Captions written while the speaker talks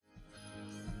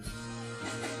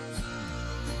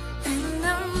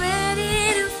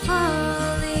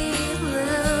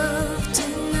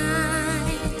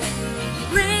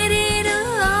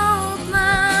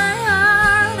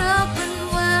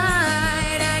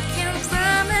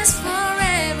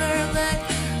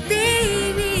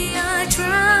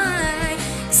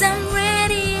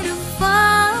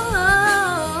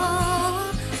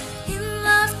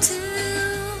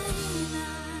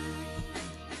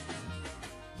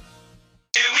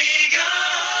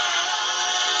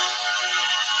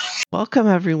Welcome,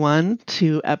 everyone,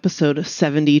 to episode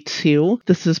 72.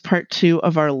 This is part 2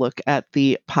 of our look at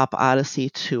the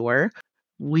PopOdyssey tour.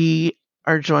 We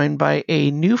are joined by a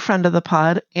new friend of the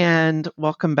pod, and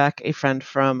welcome back a friend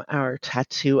from our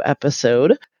tattoo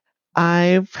episode.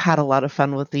 I've had a lot of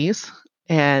fun with these,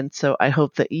 and so I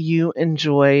hope that you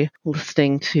enjoy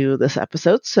listening to this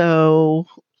episode. So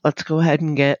let's go ahead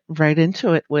and get right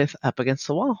into it with Up Against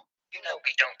the Wall. You know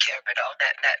we don't care at all.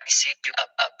 Let me see you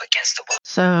up against the wall.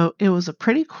 So it was a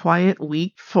pretty quiet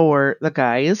week for the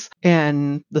guys,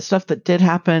 and the stuff that did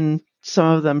happen, some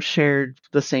of them shared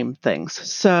the same things.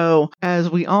 So as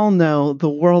we all know, the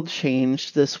world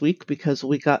changed this week because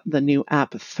we got the new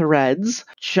app Threads.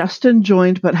 Justin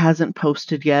joined but hasn't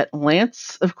posted yet.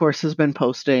 Lance, of course, has been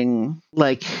posting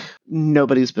like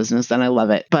nobody's business, and I love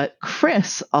it. But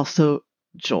Chris also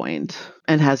joined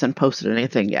and hasn't posted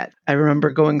anything yet. I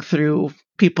remember going through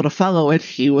people to follow, and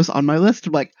he was on my list.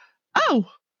 I'm like, oh,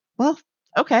 well,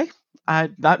 okay.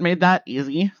 That made that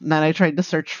easy. And then I tried to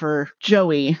search for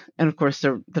Joey, and of course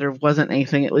there wasn't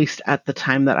anything, at least at the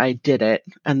time that I did it.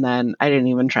 And then I didn't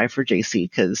even try for JC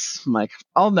because I'm like,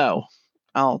 I don't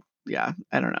know.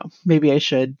 Maybe I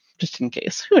should, just in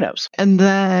case. Who knows? And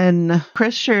then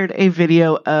Chris shared a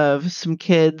video of some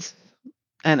kids,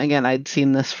 and again, I'd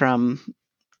seen this from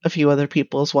a few other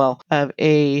people as well, of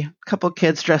a couple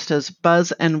kids dressed as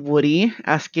Buzz and Woody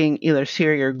asking either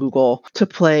Siri or Google to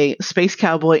play Space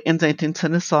Cowboy and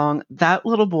Santana song. That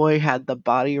little boy had the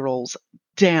body rolls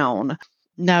down.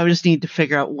 Now I just need to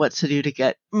figure out what to do to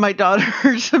get my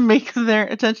daughter to make their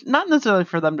attention. Not necessarily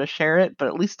for them to share it, but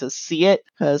at least to see it,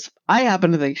 because I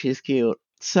happen to think she's cute.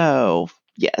 So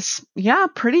yes. Yeah,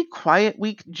 pretty quiet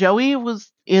week. Joey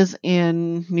is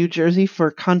in New Jersey for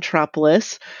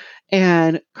Contropolis,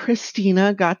 and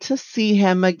Christina got to see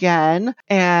him again,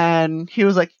 and he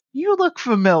was like, you look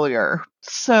familiar.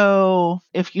 So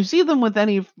if you see them with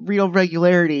any real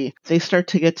regularity, they start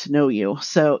to get to know you.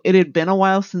 So it had been a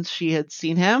while since she had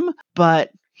seen him,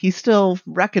 but he still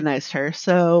recognized her.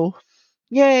 So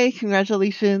yay,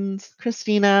 congratulations,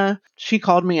 Christina. She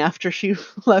called me after she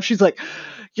left. She's like,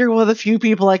 you're one of the few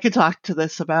people I could talk to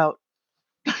this about.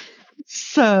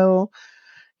 So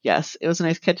yes, it was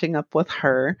nice catching up with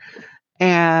her.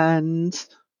 And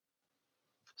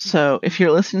so if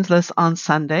you're listening to this on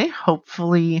Sunday,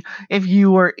 hopefully if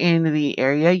you were in the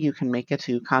area, you can make it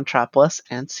to Contropolis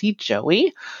and see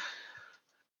Joey.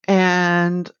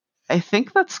 And I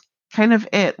think that's kind of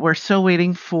it. We're still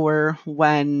waiting for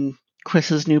when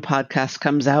Chris's new podcast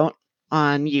comes out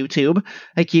on YouTube.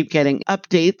 I keep getting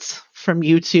updates from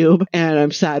YouTube, and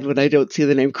I'm sad when I don't see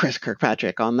the name Chris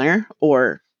Kirkpatrick on there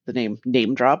or the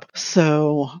name drop.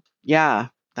 So yeah,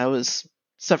 that was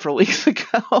several weeks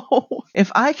ago.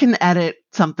 If I can edit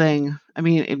something, I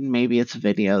mean, maybe it's a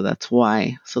video, that's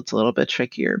why, so it's a little bit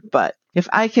trickier. But if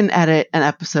I can edit an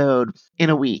episode in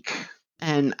a week,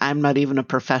 and I'm not even a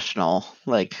professional,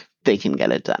 like, they can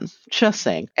get it done. Just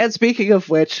saying. And speaking of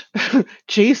which,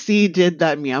 JC did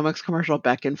that Meow Mix commercial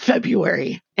back in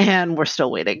February, and we're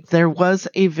still waiting. There was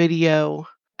a video.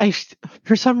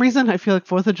 For some reason, I feel like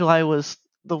 4th of July was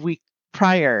the week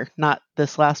prior, not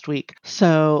this last week.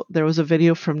 So there was a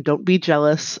video from Don't Be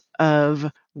Jealous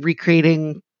of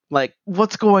recreating like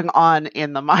what's going on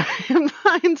in the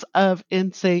minds of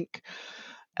NSYNC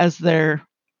as they're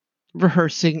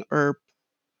rehearsing or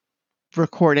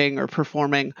recording or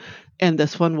performing. And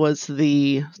this one was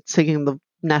the singing the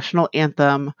national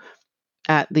anthem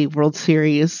at the World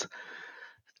Series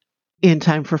in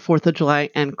time for 4th of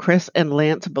July. And Chris and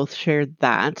Lance both shared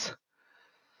that.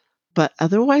 But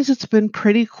otherwise, it's been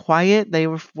pretty quiet. They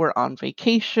were on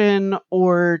vacation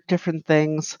or different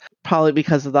things, probably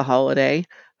because of the holiday.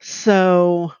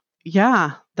 So,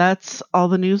 yeah, that's all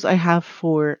the news I have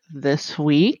for this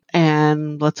week.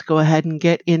 And let's go ahead and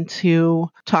get into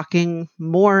talking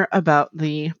more about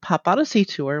the PopOdyssey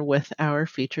tour with our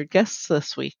featured guests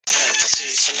this week.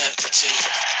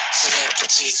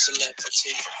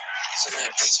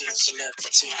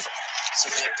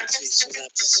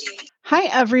 Hi,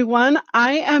 everyone.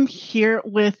 I am here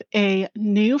with a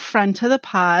new friend to the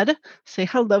pod. Say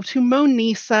hello to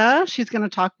Monisa. She's going to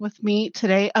talk with me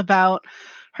today about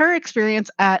her experience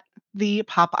at the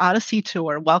PopOdyssey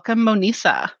tour. Welcome,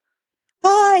 Monisa.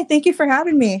 Hi, thank you for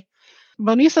having me.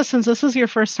 Monisa, since this is your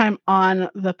first time on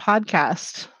the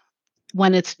podcast,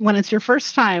 when it's your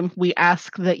first time, we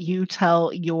ask that you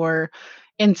tell your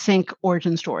NSYNC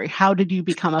origin story. How did you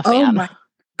become a fan? Oh my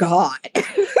God.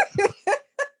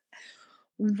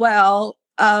 Well,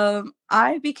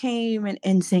 I became an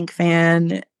NSYNC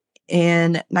fan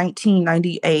in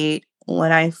 1998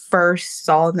 when I first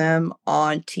saw them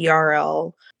on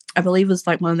TRL. I believe it was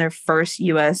like one of their first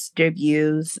US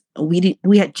debuts.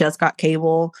 We had just got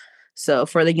cable. So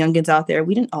for the youngins out there,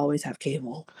 we didn't always have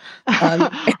cable.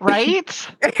 Right?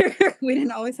 We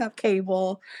didn't always have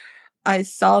cable. I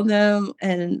saw them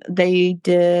and they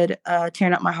did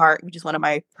Tearing Up My Heart, which is one of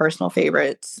my personal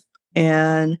favorites.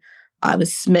 And I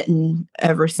was smitten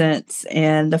ever since.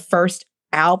 And the first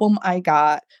album I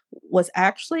got was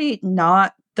actually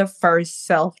not the first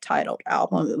self-titled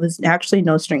album. It was actually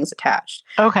No Strings Attached.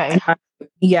 Okay. And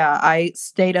I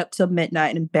stayed up till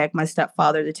midnight and begged my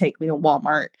stepfather to take me to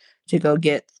Walmart to go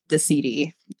get the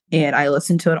CD. And I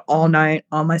listened to it all night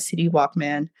on my CD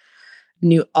Walkman,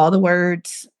 knew all the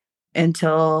words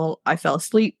until I fell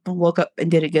asleep, woke up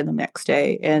and did it again the next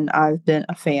day. And I've been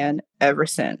a fan ever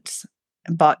since.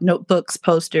 And bought notebooks,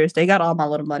 posters. They got all my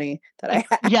little money that I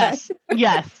had. Yes.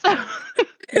 Yes.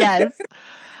 Yes.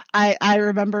 I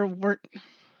remember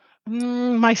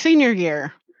my senior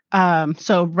year.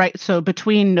 So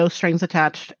between No Strings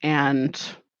Attached and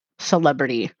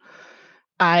Celebrity,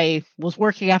 I was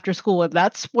working after school, and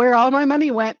that's where all my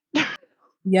money went.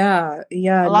 Yeah.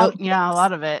 A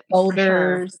lot of it, for sure.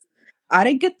 Folders. I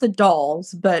didn't get the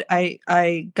dolls, but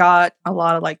I got a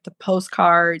lot of like the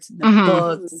postcards and the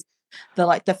books,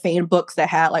 the fan books that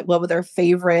had like what were their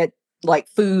favorite like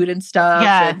food and stuff.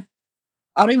 Yeah. And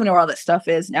I don't even know where all that stuff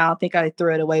is now. I think I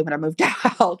threw it away when I moved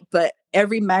out, but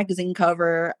every magazine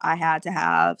cover I had to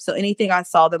have. So anything I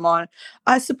saw them on,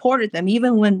 I supported them.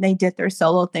 Even when they did their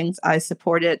solo things, I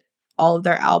supported all of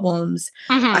their albums.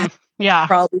 I Yeah.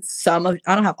 probably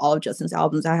I don't have all of Justin's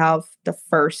albums. I have the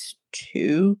first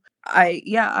two.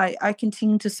 I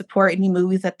continue to support any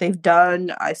movies that they've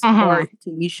done. I support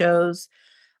TV shows.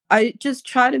 I just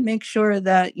try to make sure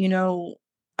that,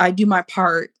 I do my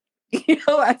part,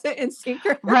 as an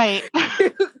instinctor. Right.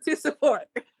 to support.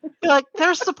 You're like,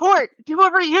 there's support. Do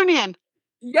a reunion.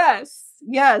 Yes.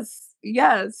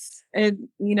 And,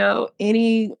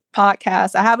 any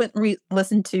podcast, I haven't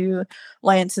listened to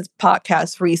Lance's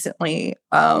podcast recently.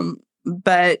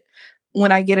 But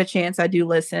when I get a chance, I do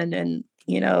listen and,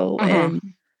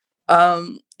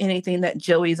 anything that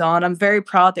Joey's on. I'm very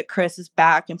proud that Chris is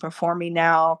back and performing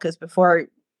now, because before,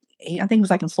 I think he was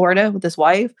like in Florida with his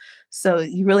wife. So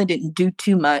he really didn't do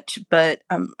too much, but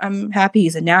I'm happy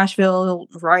he's in Nashville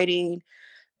writing.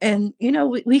 And,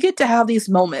 we get to have these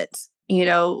moments,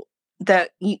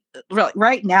 that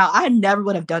right now, I never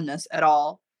would have done this at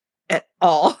all.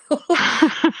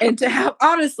 And to have,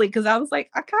 honestly, because I was like,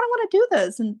 I kind of want to do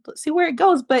this and see where it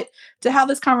goes. But to have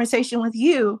this conversation with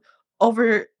you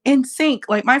over NSYNC,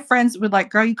 like my friends would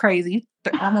like, girl, you crazy.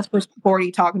 They're almost pushed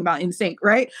 40 talking about NSYNC,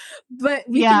 right? But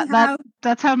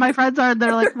that's how my friends are.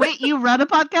 They're like, wait, you run a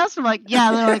podcast? I'm like,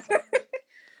 yeah.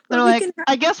 They're like,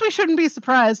 I guess we shouldn't be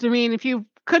surprised. I mean, if you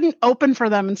couldn't open for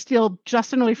them and steal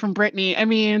Justin away from Britney, I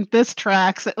mean, this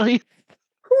tracks at least.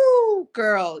 Whoo,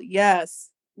 girl, yes.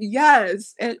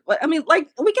 And I mean, like,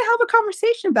 we can have a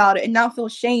conversation about it and not feel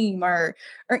shame or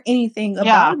anything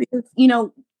about it,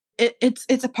 because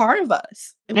it's a part of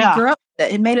us. And we grew up with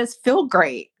it. It made us feel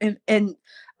great. And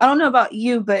I don't know about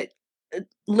you, but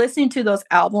listening to those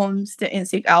albums, the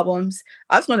NSYNC albums,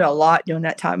 I was learning a lot during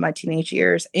that time, my teenage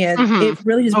years, and it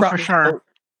really just brought me hope.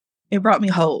 It brought me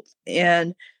hope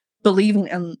and believing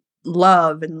in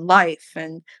love and life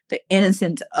and the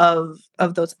innocence of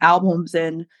those albums.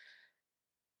 And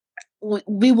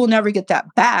we will never get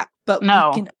that back, but we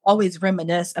can always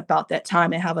reminisce about that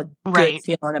time and have a good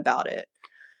feeling about it.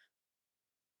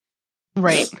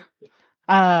 Right.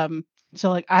 So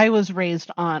like I was raised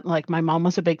on, like, my mom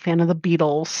was a big fan of the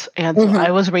Beatles, and so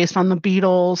I was raised on the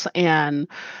Beatles and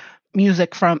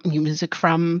music from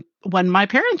when my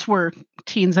parents were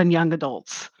teens and young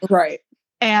adults. Right.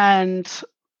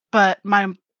 But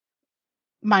my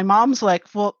mom's like,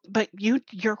 well, but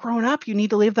you're grown up, you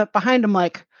need to leave that behind. I'm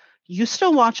like, you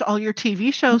still watch all your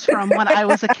TV shows from when I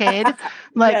was a kid.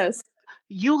 Like, yes.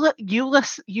 When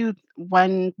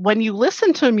you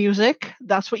listen to music,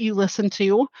 that's what you listen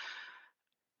to.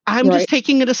 I'm just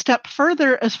taking it a step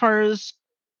further as far as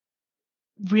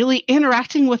really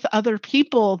interacting with other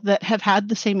people that have had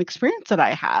the same experience that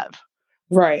I have.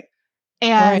 Right.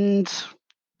 And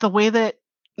the way that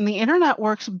the internet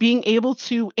works, being able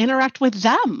to interact with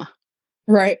them.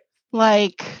 Right.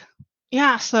 Like,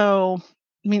 yeah, so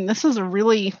I mean, this is a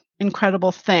really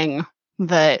incredible thing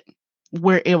that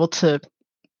we're able to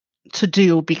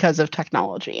do because of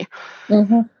technology.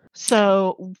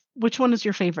 So which one is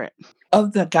your favorite?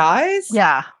 Of the guys?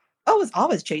 Yeah. Oh, it's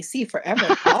always JC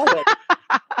forever. Always.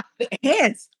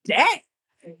 Hands down.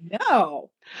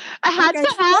 No. I had to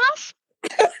ask.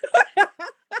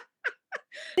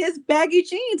 His baggy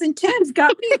jeans and Tim's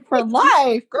got me for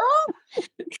life, girl.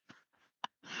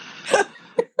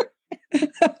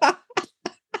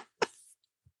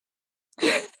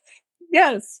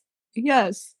 Yes.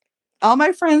 Yes. All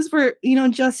my friends were,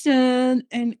 Justin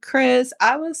and Chris.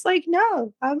 I was like,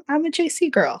 no, I'm a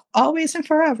JC girl. Always and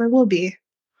forever will be.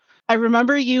 I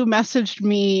remember you messaged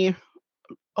me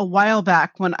a while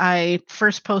back when I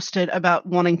first posted about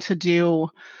wanting to do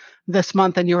this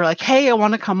month, and you were like, hey, I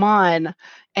want to come on.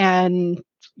 And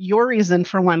your reason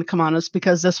for wanting to come on is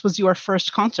because this was your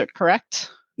first concert,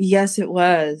 correct? Yes, it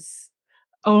was.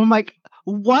 Oh my,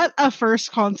 what a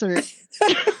first concert.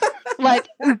 Like,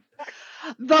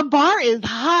 the bar is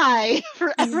high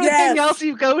for everything else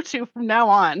you go to from now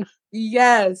on.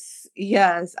 Yes.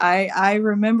 Yes. I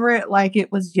remember it like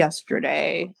it was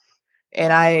yesterday.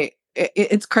 And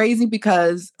it's crazy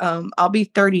because I'll be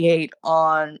 38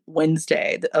 on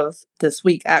Wednesday of this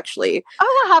week, actually.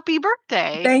 Oh, happy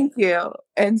birthday. Thank you.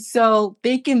 And so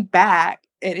thinking back,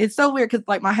 and it's so weird because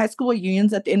like my high school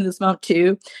reunion's at the end of this month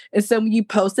too. And so when you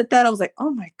posted that, I was like, oh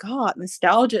my God,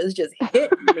 nostalgia is just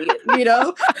hitting me,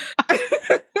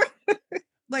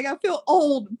 Like I feel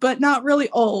old, but not really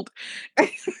old.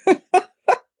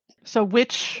 So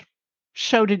which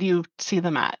show did you see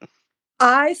them at?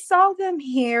 I saw them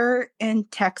here in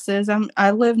Texas.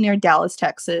 I live near Dallas,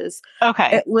 Texas.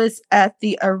 Okay. It was at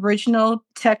the original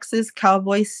Texas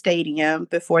Cowboy Stadium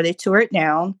before they tore it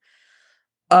down.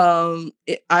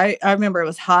 I remember it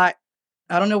was hot.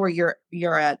 I don't know where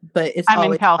you're at, but it's I'm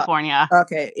always in California. Hot.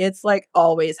 Okay, it's like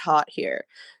always hot here.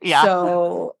 Yeah.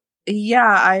 So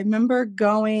yeah, I remember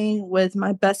going with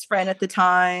my best friend at the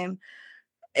time,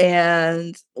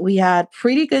 and we had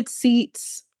pretty good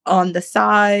seats on the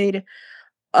side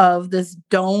of this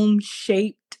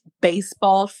dome-shaped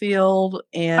baseball field,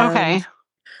 and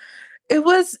it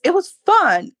was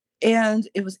fun, and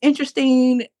it was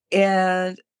interesting,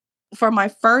 and for my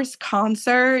first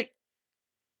concert,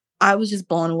 I was just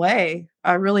blown away.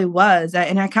 I really was,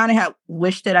 and I kinda had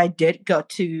wished that I did go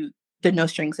to the No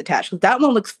Strings Attached, because that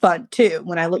one looks fun too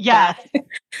when I look back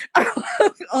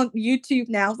on YouTube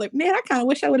now. I was like, "Man, I kinda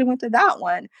wish I would've went to that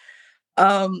one."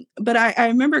 But I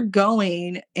remember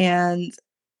going, and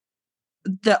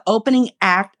the opening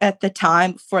act at the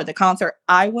time for the concert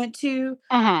I went to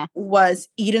was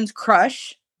Eden's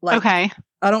Crush. Like, I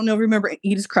don't know, remember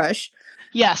Eden's Crush?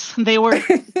 Yes, they were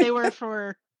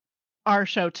for our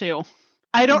show too.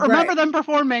 I don't remember them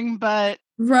performing, but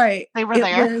they were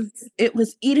there. It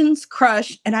was Eden's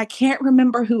Crush, and I can't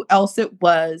remember who else it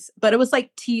was, but it was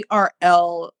like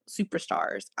TRL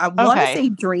superstars. I want to say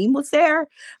Dream was there,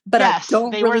 but I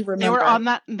don't really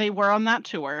remember. They were on that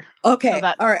tour. Okay,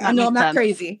 so all right. I know I'm not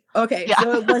crazy. Okay,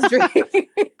 so it was Dream.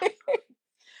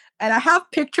 And I have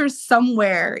pictures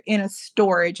somewhere in a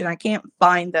storage, and I can't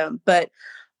find them. But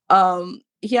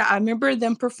yeah, I remember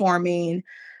them performing.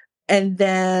 And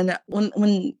then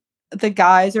when the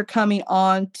guys are coming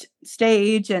on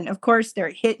stage, and of course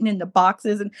they're hitting in the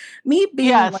boxes, and me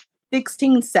being like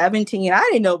 16, 17, I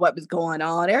didn't know what was going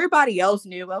on. Everybody else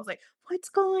knew. I was like, what's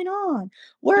going on?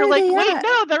 Where are they at? Wait,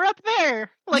 no, they're up there.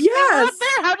 Like, they were up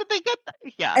there. How did they get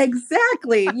there? Yeah.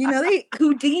 Exactly. They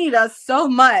Houdini'd us so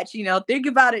much. Think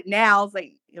about it now. It's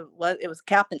like, it was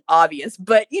Captain Obvious.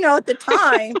 But, at the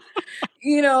time,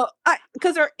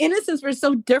 because our innocence was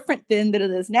so different then than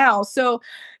it is now. So,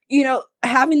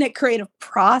 having that creative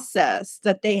process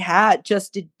that they had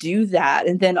just to do that.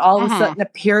 And then all of a sudden the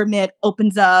pyramid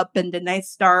opens up, and then they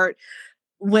start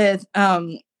with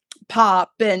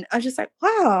pop. And I was just like,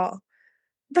 wow,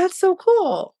 that's so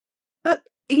cool. But,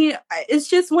 it's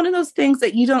just one of those things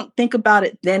that you don't think about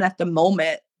it then at the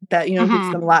moment that, it's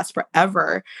going to last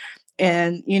forever.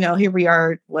 And, here we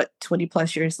are, 20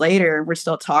 plus years later, and we're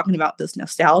still talking about this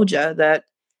nostalgia that,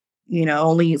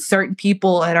 only certain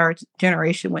people at our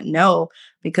generation would know,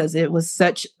 because it was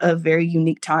such a very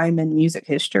unique time in music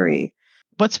history.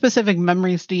 What specific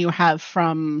memories do you have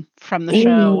from the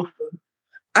show?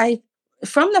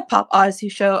 From the PopOdyssey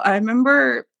show, I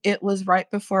remember it was right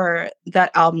before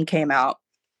that album came out.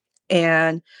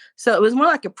 And so it was more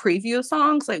like a preview of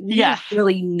songs. Like, we didn't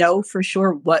really know for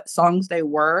sure what songs they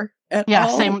were at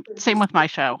all. Same with my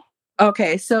show.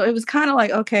 Okay, so it was kind of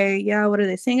like, okay, yeah, what are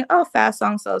they singing? Oh, fast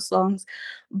songs, slow songs.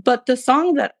 But the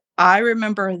song that I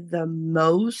remember the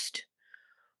most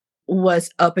was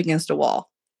Up Against a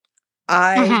Wall.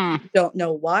 I don't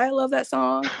know why I love that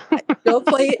song. I still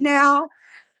play it now.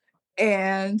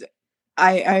 And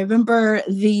I remember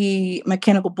the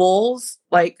Mechanical Bulls.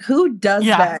 Like, who does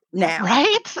that now?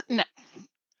 Right? No.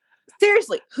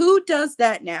 Seriously, who does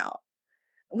that now?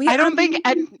 I don't think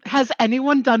has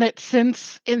anyone done it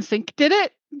since NSYNC did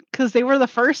it. because they were the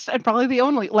first and probably the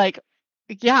only. Like,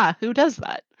 yeah, who does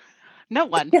that? No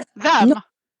one. Yeah. Them.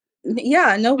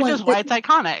 No Which one. is why it's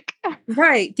iconic.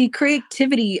 Right, the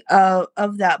creativity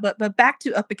of that, but back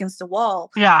to Up Against the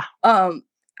Wall. Yeah.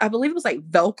 I believe it was like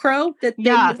Velcro that they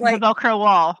Yeah, like. the Velcro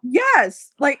wall.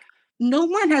 Yes, like no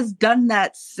one has done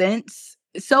that since.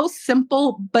 So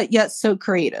simple, but yet so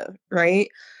creative, right?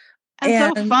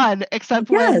 And so And fun, except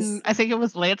when yes, I think it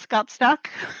was Lance got stuck.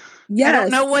 I don't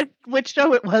yes. know which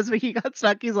show it was, but he got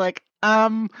stuck. He's like,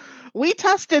 we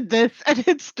tested this and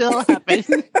it still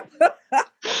happened.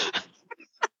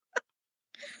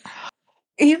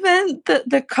 Even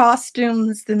the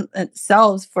costumes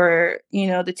themselves for the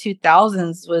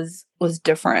 2000s was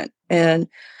different, and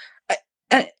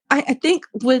I think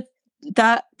with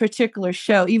that particular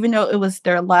show, even though it was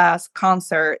their last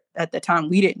concert at the time,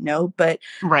 we didn't know, but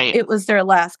Right. it was their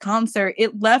last concert.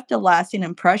 It left a lasting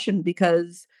impression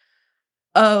because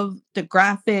of the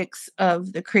graphics,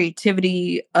 of the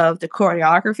creativity, of the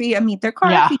choreography. I mean, their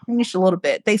Yeah. choreography changed a little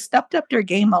bit. They stepped up their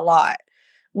game a lot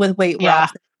with Weight Yeah.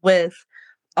 Watchers, with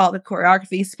all the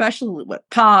choreography, especially with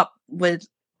pop, with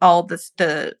all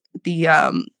the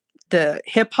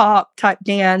hip hop type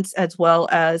dance, as well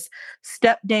as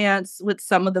step dance with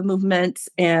some of the movements,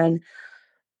 and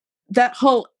that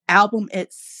whole album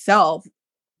itself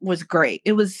was great.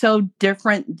 It was so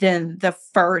different than the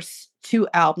first two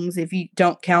albums. If you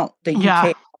don't count the Yeah.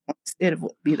 UK albums, it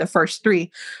would be the first three.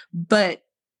 But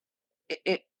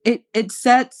it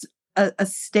sets a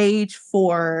stage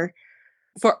for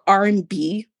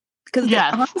R&B, because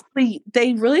Yes. honestly,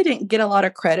 they really didn't get a lot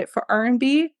of credit for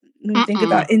R&B. When you think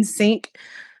about Mm-mm. NSYNC,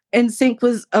 NSYNC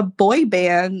was a boy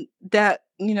band that,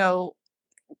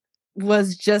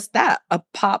 was just that, a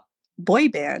pop boy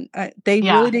band. They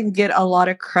Yeah. really didn't get a lot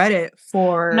of credit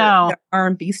for No. the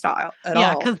R&B style at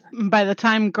Yeah, all. because by the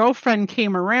time Girlfriend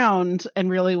came around and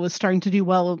really was starting to do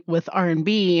well with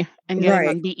R&B and getting Right.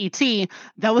 on BET,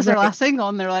 that was their Right. last single,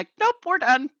 and they're like, nope, we're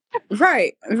done.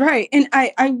 Right. Right. And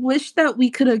I wish that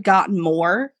we could have gotten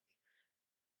more,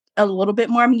 a little bit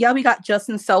more. I mean, yeah, we got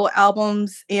Justin solo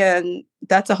albums, and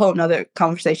that's a whole nother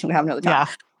conversation we have another time. Yeah.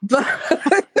 But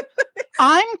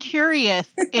I'm curious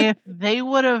if they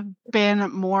would have been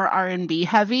more R&B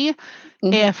heavy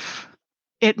if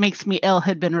It Makes Me Ill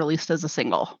had been released as a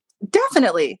single.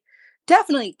 Definitely.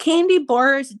 Candy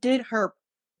Burris did her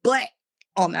butt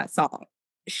on that song.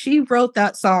 She wrote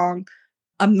that song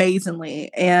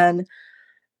amazingly, and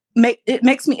It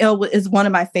Makes Me Ill is one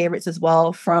of my favorites as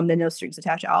well, from the No Strings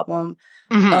Attached album.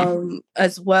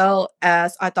 As well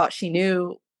as I Thought She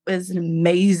Knew is an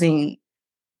amazing.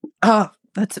 Oh,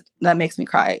 that makes me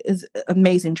cry. Is an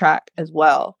amazing track as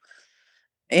well.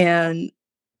 And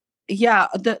yeah,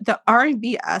 the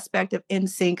R&B aspect of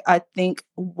NSYNC, I think,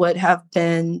 would have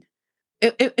been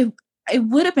it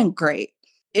would have been great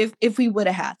if we would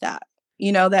have had that.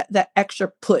 That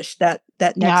extra push, that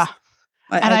next. Yeah.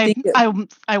 And I think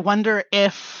I wonder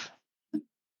if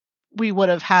we would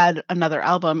have had another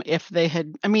album if they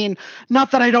had, I mean,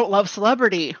 not that I don't love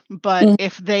Celebrity, but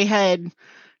if they had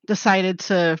decided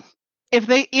to,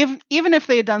 even if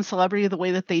they had done Celebrity the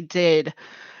way that they did,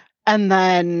 and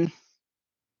then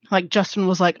like Justin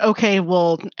was like, okay,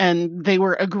 well, and they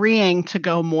were agreeing to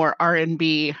go more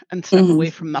R&B and step away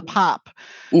from the pop,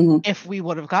 if we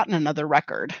would have gotten another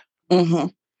record. Yeah,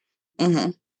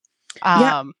 I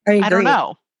agree. I don't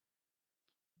know.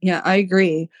 Yeah, I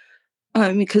agree.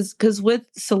 Because with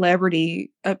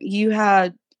Celebrity, you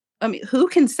had, who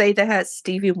can say they had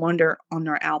Stevie Wonder on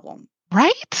their album?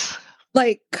 Right?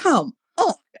 Like, come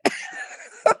on.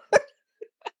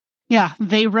 Yeah,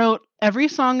 they wrote every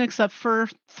song except for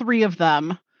 3 of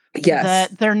them.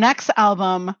 Yes. Their next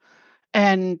album,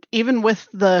 and even with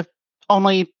the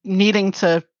only needing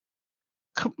to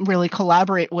really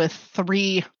collaborate with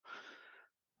 3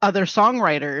 other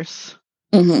songwriters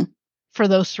for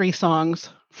those 3 songs,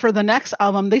 for the next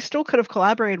album, they still could have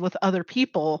collaborated with other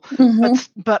people,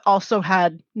 but also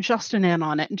had Justin in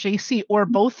on it, JC, or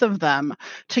both of them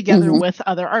together with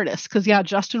other artists. Because yeah,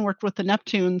 Justin worked with the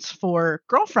Neptunes for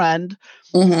Girlfriend,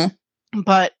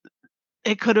 but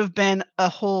it could have been a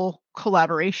whole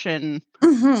collaboration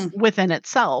within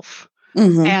itself.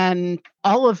 And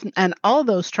all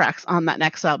those tracks on that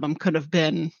next album could have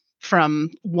been from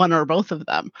one or both of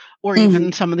them, or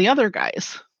even some of the other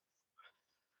guys.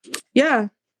 Yeah.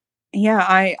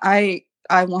 I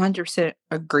 100%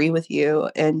 agree with you.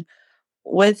 And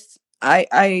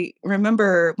I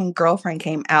remember when Girlfriend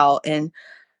came out, and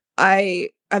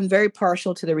I'm very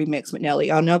partial to the remix with Nelly.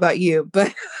 I don't know about you,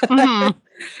 but when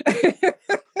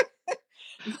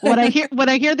I hear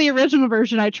the original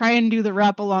version, I try and do the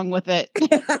rap along with it.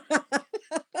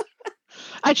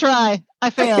 I try. I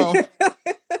fail.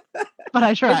 But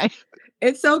I try.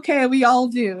 It's okay. We all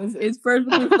do. It's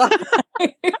perfectly fine.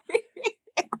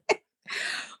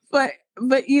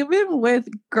 But even with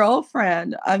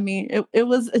Girlfriend, I mean, it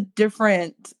was a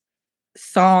different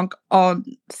song on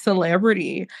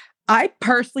Celebrity. I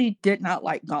personally did not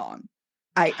like Gone.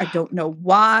 I don't know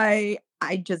why.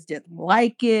 I just didn't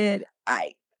like it.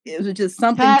 It was just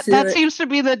something That to it. seems to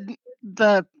be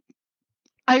the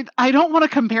I don't want to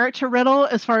compare it to Riddle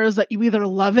as far as that you either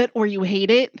love it or you hate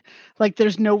it. Like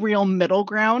there's no real middle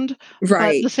ground. But at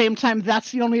Right. the same time,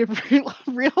 that's the only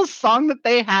real song that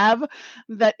they have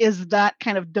that is that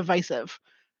kind of divisive.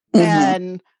 Mhm.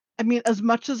 And I mean, as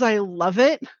much as I love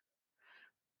it,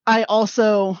 I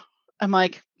also am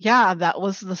like, yeah, that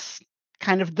was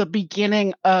kind of the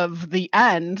beginning of the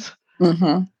end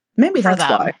Mhm. Maybe for that's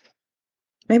them. why.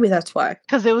 Maybe that's why.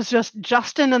 Because it was just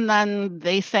Justin and then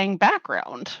they sang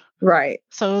background. Right.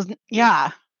 So it was,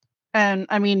 yeah. And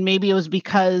I mean, maybe it was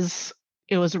because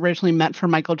it was originally meant for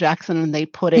Michael Jackson and they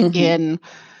put it Mhm. in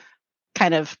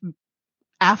kind of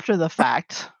after the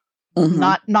fact,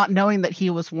 Mhm. not knowing that he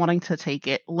was wanting to take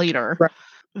it later, Right.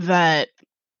 that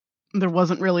there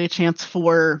wasn't really a chance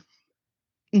for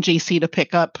JC to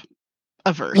pick up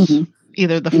a verse, Mhm.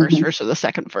 either the first Mhm. verse or the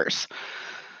second verse.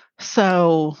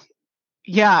 So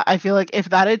yeah, I feel like if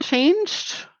that had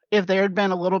changed, if there had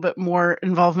been a little bit more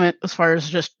involvement as far as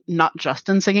just not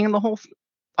Justin singing all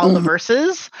the Mhm.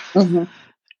 verses, Mhm.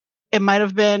 it might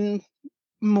have been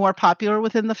more popular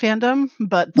within the fandom,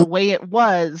 but the way it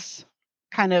was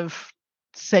kind of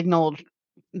signaled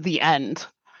the end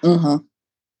Mhm.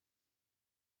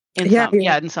 in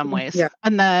Yeah. in some ways. Yeah.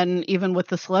 And then even with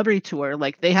the celebrity tour,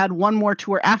 like they had one more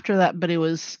tour after that, but it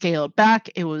was scaled back.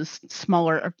 It was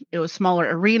smaller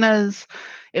arenas.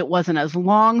 It wasn't as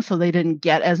long, so they didn't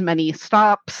get as many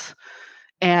stops.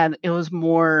 And it was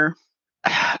more,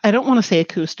 I don't want to say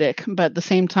acoustic, but at the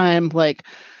same time, like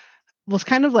was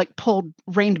kind of like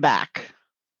reined back.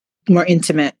 More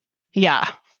intimate. Yeah.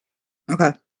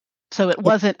 Okay. So it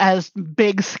wasn't as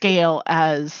big scale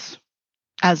as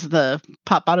the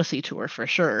PopOdyssey tour for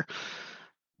sure.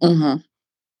 Mhm.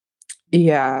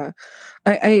 Yeah.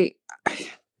 I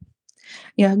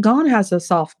yeah, Gone has a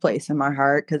soft place in my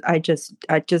heart because I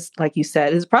just like you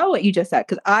said, it's probably what you just said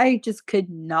because I just could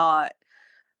not.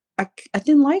 I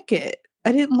didn't like it.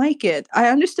 I didn't like it. I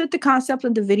understood the concept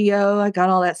of the video. I got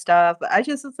all that stuff, but I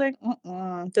just was like,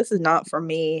 mm-mm, this is not for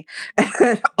me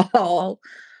at all.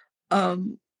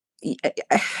 Um, y-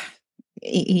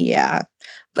 yeah,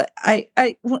 but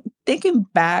thinking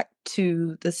back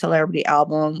to the Celebrity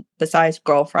album, besides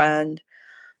Girlfriend,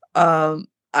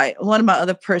 I one of my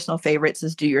other personal favorites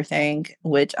is Do Your Thing,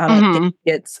 which I don't think Mm-hmm.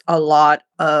 gets a lot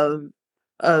of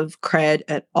cred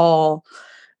at all.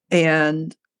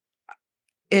 And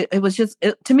it was just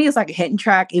to me, it's like a hidden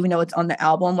track, even though it's on the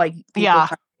album, like people Yeah.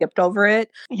 kind of skipped over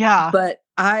it. Yeah. But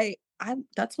I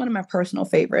that's one of my personal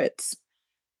favorites.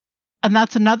 And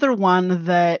that's another one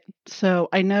that, so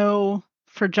I know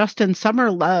for Justin, Summer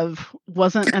Love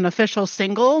wasn't an official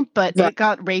single, but Right. it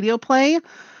got radio play.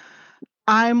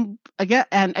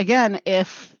 Again,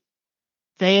 if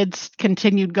they had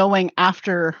continued going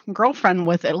after Girlfriend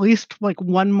with at least like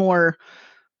one more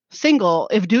single,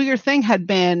 if Do Your Thing had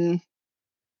been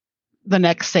the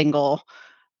next single,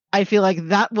 I feel like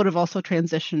that would have also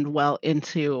transitioned well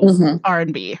into Mhm.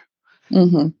 R&B.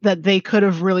 Mhm. That they could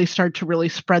have really started to really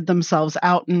spread themselves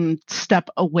out and step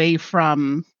away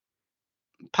from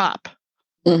pop.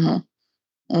 Mhm.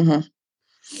 Mhm.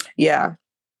 Yeah.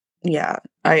 Yeah.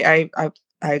 I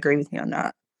agree with you on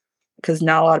that. Because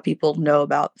not a lot of people know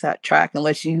about that track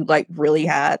unless you like really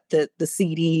had the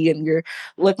CD and you're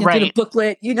looking through the Right.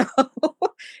 booklet,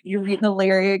 you're reading the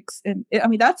lyrics, and I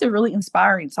mean that's a really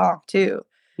inspiring song too.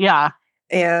 Yeah.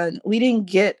 And we didn't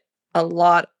get a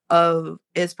lot of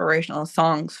inspirational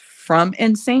songs from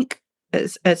NSYNC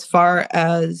as far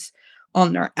as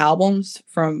on their albums,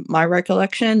 from my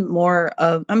recollection. More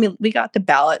of, I mean, we got the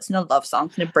ballads and the love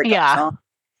songs and the breakup Yeah. song,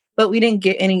 but we didn't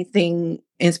get anything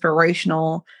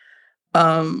inspirational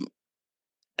um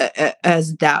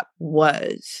as that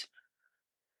was.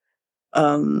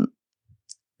 Um,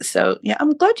 so yeah,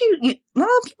 I'm glad not a lot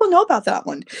of people know about that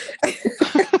one.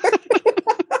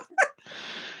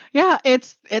 Yeah,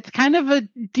 it's kind of a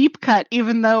deep cut,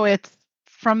 even though it's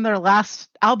from their last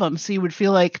album. So you would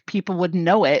feel like people would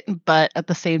know it, but at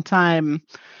the same time,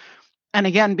 and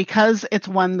again, because it's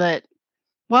one that,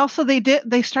 well, so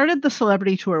they started the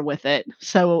celebrity tour with it.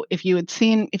 So if you'd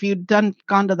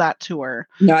gone to that tour,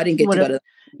 No, I didn't get to go to.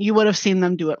 you would have seen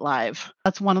them do it live.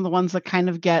 That's one of the ones that kind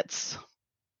of gets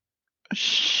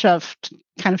shoved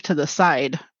kind of to the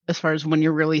side as far as when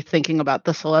you're really thinking about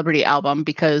the celebrity album,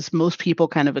 because most people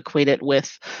kind of equate it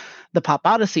with the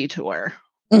PopOdyssey tour.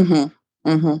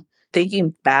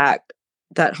 Thinking back,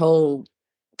 that whole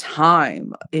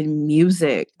time in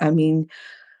music, I mean,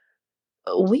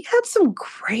 we had some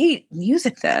great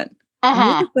music then.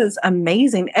 Music was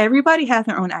amazing. Everybody had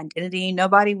their own identity.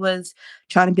 Nobody was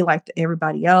trying to be like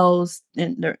everybody else.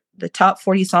 And the top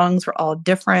 40 songs were all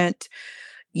different.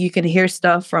 You can hear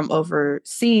stuff from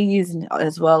overseas and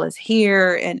as well as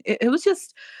here. And it was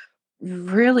just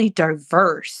really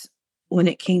diverse when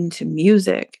it came to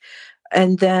music.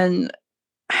 And then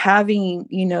having,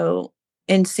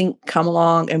 NSYNC come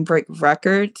along and break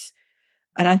records.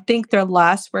 And I think their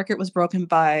last record was broken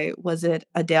by, was it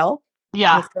Adele?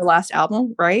 Yeah. With their last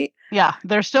album, right? Yeah.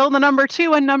 They're still the number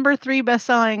 2 and number 3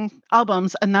 best-selling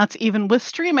albums, and that's even with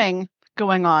streaming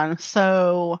going on.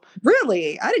 So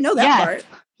really? I didn't know that part.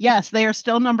 Yes, they are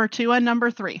still number 2 and number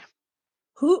 3.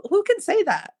 Who can say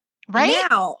that? Right?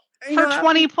 Now. For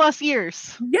 20 plus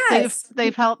years. Yes.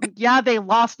 They've held, they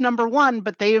lost number 1,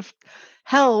 but they've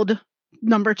held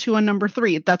number 2 and number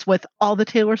 3. That's with all the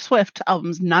Taylor Swift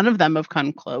albums. None of them have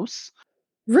come close.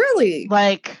 Really?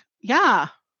 Like, yeah.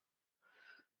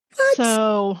 What?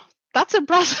 So that's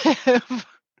impressive.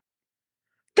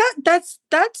 That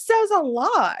says a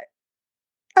lot.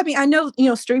 I mean, I know,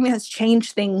 streaming has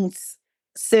changed things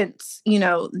since,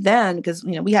 then, because,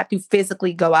 we have to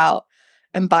physically go out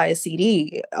and buy a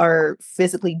CD or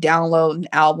physically download an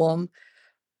album.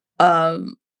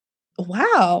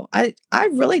 Wow. I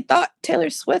really thought Taylor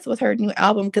Swift with her new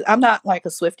album, because I'm not like a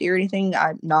Swiftie or anything.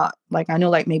 I'm not like, I know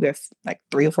like maybe like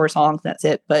 3 or 4 songs, that's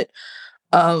it. But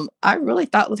I really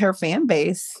thought with her fan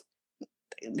base,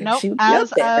 nope. she would be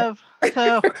As up there. of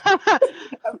so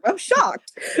I'm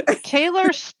shocked.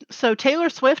 Taylor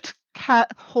Swift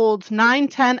holds 9,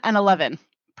 10, and 11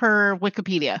 per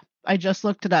Wikipedia. I just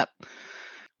looked it up.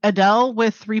 Adele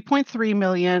with 3.3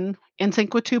 million,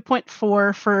 NSYNC with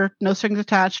 2.4 for No Strings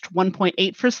Attached,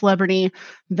 1.8 for Celebrity,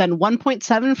 then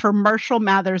 1.7 for Marshall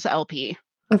Mathers LP.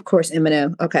 Of course,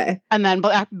 Eminem. Okay. And then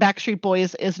Backstreet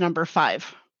Boys is number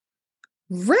 5.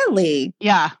 Really?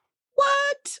 Yeah.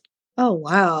 What? Oh,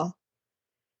 wow.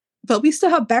 But we still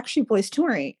have Backstreet Boys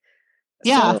touring.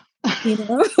 Yeah.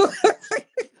 So,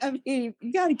 I mean,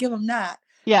 you got to give them that.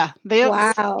 Yeah.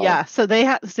 Wow. Yeah.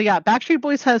 Backstreet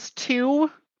Boys has 2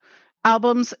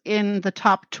 albums in the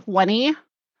top 20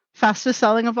 fastest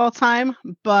selling of all time,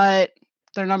 but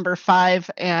they're number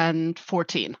 5 and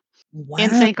 14. Wow.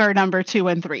 NSYNC are number 2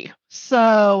 and 3.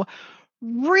 So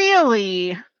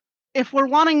really, if we're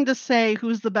wanting to say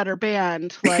who's the better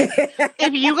band, like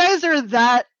if you guys are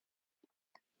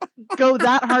go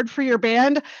that hard for your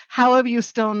band, how have you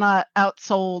still not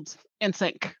outsold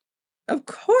NSYNC? Of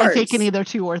course. And taken either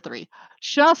 2 or 3.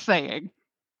 Just saying.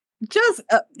 Just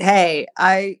hey,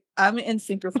 I'm an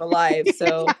NSYNCer for life,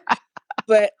 so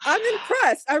but I'm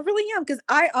impressed. I really am, because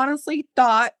I honestly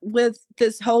thought with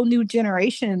this whole new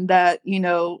generation that,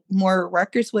 more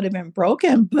records would have been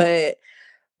broken, but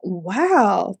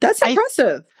wow, that's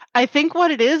impressive. I think what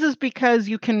it is because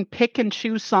you can pick and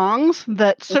choose songs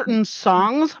that certain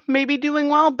songs may be doing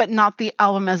well, but not the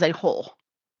album as a whole.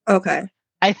 Okay.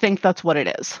 I think that's what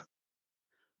it is.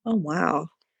 Oh, wow.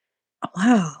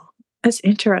 Wow. That's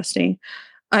interesting.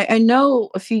 I know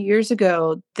a few years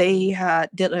ago they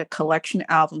did a collection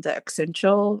album, the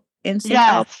Essential NSYNC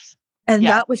album, and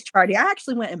that was charting. I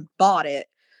actually went and bought it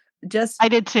I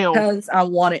did too, because I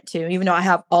wanted to, even though I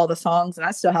have all the songs and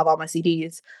I still have all my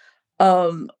CDs.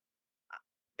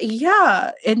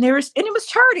 Yeah, and it was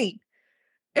charting.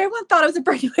 Everyone thought it was a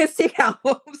brand new NSYNC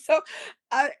album. So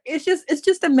it's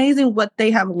just amazing what they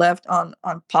have left on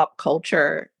pop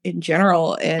culture in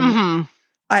general, and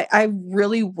I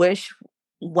really wish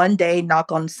one day,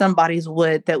 knock on somebody's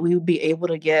wood, that we would be able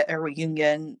to get a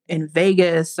reunion in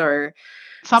Vegas or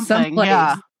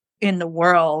someplace in the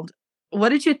world. What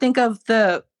did you think of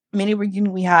the mini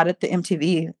reunion we had at the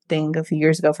MTV thing a few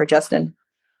years ago for Justin?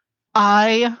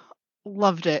 I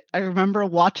loved it. I remember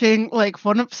watching like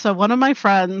one of my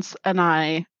friends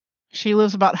and she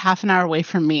lives about half an hour away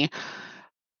from me.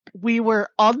 We were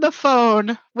on the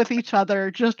phone with each other,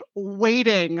 just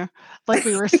waiting like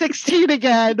we were 16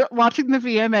 again, watching the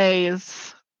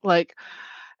VMAs,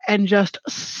 and just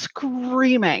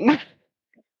screaming.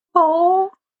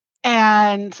 Oh.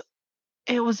 And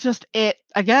it was just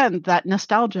again, that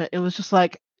nostalgia. It was just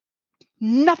like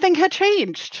nothing had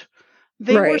changed.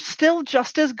 They were still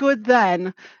just as good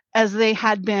then as they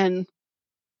had been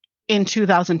in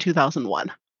 2000, 2001.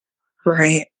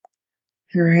 Right.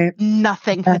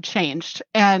 Nothing had changed.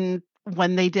 And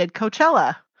when they did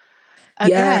Coachella,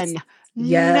 again,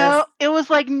 No, it was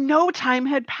like no time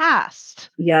had passed.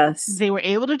 Yes. They were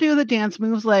able to do the dance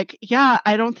moves. Like, yeah,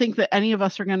 I don't think that any of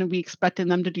us are going to be expecting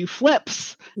them to do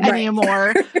flips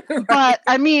anymore. Right. But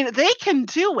I mean, they can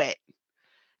do it.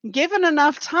 Given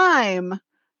enough time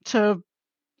to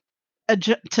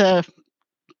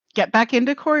get back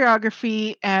into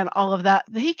choreography and all of that,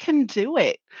 they can do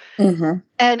it.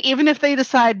 And even if they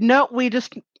decide, no, we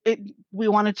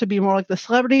want it to be more like the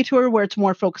celebrity tour where it's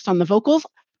more focused on the vocals,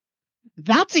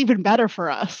 that's even better for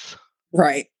us.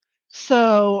 Right.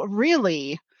 So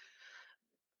really,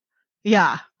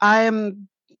 yeah,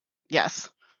 yes.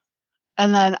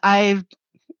 And then I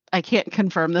can't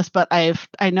confirm this, but I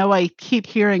know I keep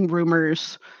hearing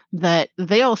rumors that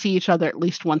they all see each other at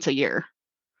least once a year.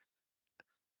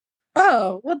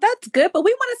 Oh, well, that's good, but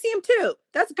we want to see him too.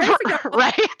 That's great for y'all.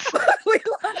 Right? We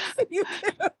want to see you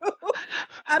too.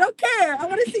 I don't care. I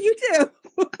want to see you too.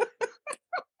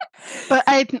 But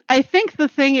I think the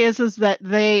thing is that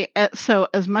they, so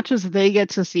as much as they get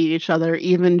to see each other,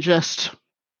 even just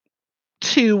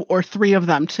 2 or 3 of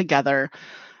them together,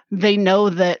 they know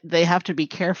that they have to be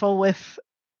careful with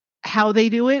how they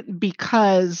do it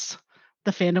because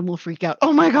the fandom will freak out.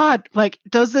 Oh my God, like,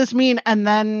 does this mean? And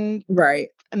then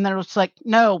it's like,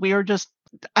 no,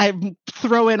 I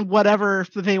throw in whatever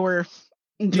they were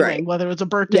doing, whether it was a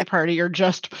birthday party or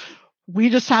we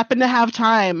just happened to have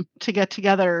time to get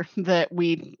together that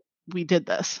we did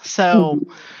this. So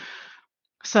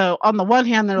on the one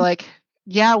hand, they're like,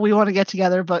 yeah, we want to get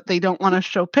together, but they don't want to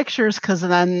show pictures because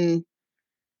then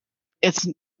it's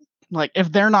like,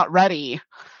 if they're not ready,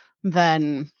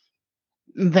 then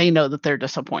they know that they're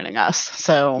disappointing us.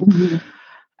 So,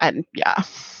 and yeah.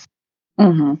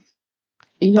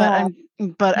 Yeah.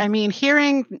 But I mean,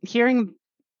 hearing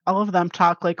all of them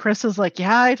talk, like Chris is like,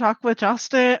 yeah, I talked with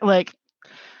Justin, like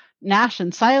Nash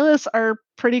and Silas are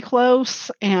pretty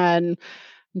close, and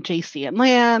JC and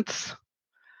Lance,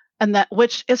 and that,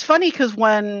 which is funny because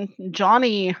when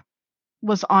Johnny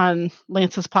was on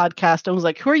Lance's podcast and was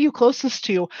like, who are you closest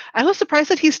to? I was surprised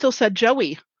that he still said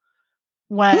Joey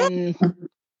when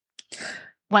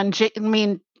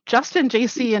Justin,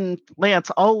 JC, and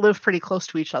Lance all live pretty close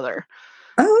to each other.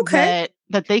 Oh, okay.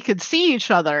 That they could see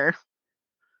each other.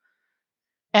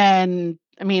 And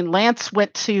I mean, Lance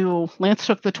took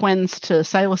the twins to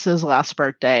Silas's last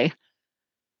birthday.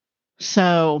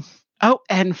 So,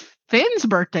 and Finn's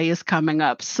birthday is coming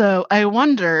up. So I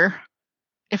wonder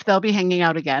if they'll be hanging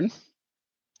out again.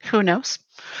 Who knows?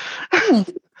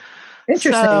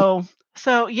 Interesting.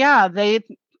 So yeah, they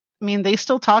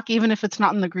still talk, even if it's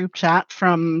not in the group chat,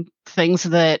 from things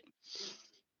that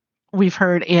we've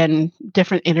heard in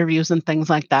different interviews and things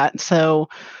like that. So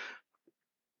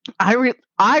I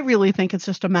really think it's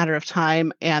just a matter of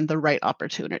time and the right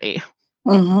opportunity.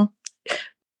 Yeah,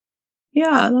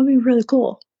 that'd be really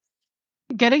cool.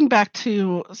 Getting back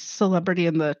to Celebrity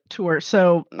and the tour.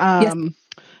 So,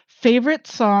 favorite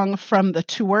song from the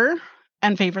tour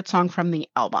and favorite song from the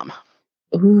album.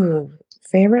 Ooh,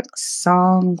 favorite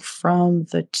song from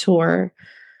the tour.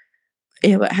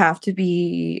 It would have to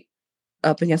be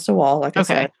Up Against the Wall, like I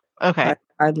said. Okay.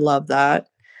 I love that.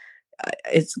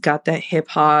 It's got that hip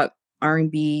hop,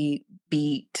 R&B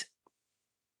beat,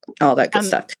 all that good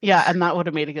stuff. Yeah, and that would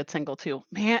have made a good single too.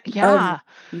 Man, yeah.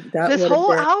 This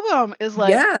whole album is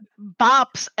like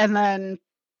bops and then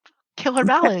killer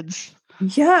ballads.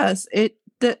 Yes, it's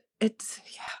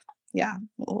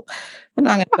well, I'm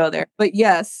not gonna go there, but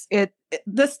yes, the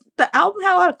album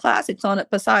had a lot of classics on it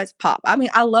besides pop. I mean,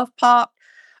 I love pop.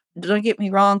 Don't get me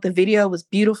wrong, the video was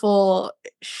beautiful,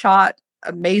 shot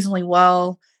amazingly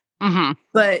well.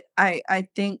 But I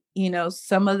think,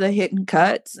 some of the hidden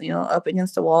cuts, Up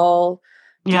Against the Wall,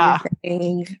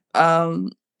 thing,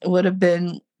 would have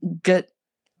been good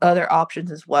other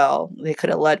options as well they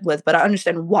could have led with, but I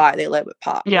understand why they led with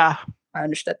pop. Yeah. I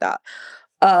understood that.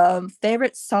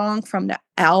 Favorite song from the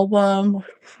album?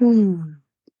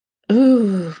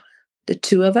 Ooh, The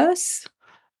Two of Us.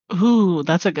 Ooh,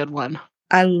 that's a good one.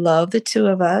 I love The Two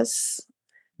of Us.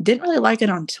 Didn't really like it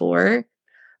on tour.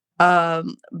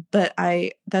 But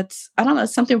I don't know,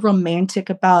 something romantic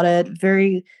about it,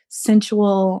 very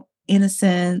sensual,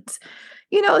 innocent.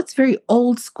 It's very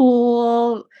old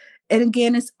school. And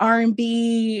again, it's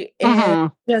R&B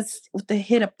and just with the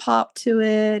hit of pop to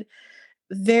it.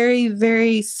 Very,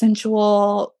 very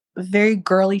sensual, very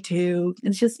girly too.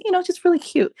 It's just, just really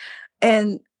cute.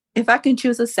 And if I can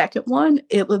choose a second one,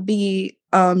 it would be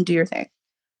Do Your Thing.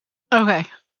 Okay.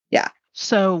 Yeah.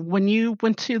 So when you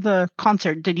went to the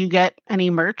concert, did you get any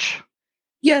merch?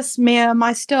 Yes, ma'am.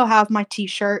 I still have my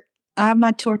t-shirt. I have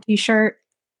my tour t-shirt.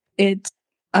 It's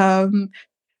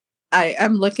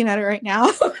I'm looking at it right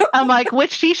now. I'm like,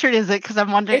 which t-shirt is it? Because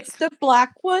I'm wondering. It's the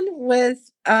black one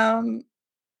with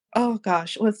oh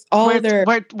gosh, with all their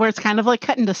Where it's kind of like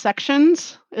cut into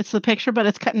sections. It's the picture, but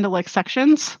it's cut into like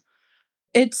sections.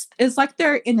 it's like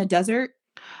they're in the desert.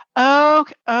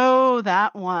 Oh,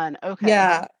 that one. Okay.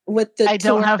 Yeah, with the I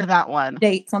don't tour have that one.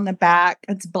 dates on the back.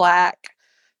 It's black.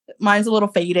 Mine's a little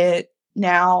faded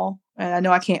now, and I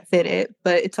know I can't fit it,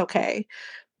 but it's okay.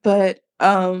 But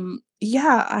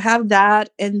yeah, I have that,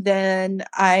 and then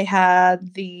I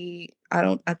had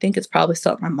I think it's probably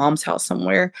still at my mom's house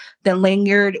somewhere. The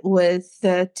lanyard with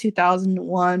the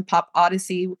 2001 Pop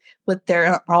Odyssey with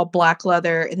their all black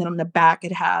leather, and then on the back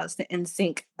it has the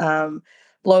NSYNC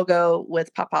logo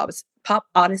with Pop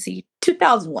Odyssey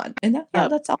 2001. And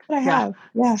that's all that I Yeah. have.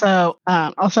 Yeah. So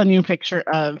I'll send you a picture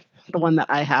of the one that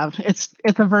I have. It's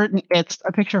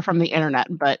a picture from the internet,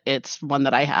 but it's one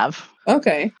that I have.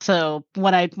 Okay. So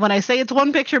when I say it's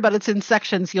one picture, but it's in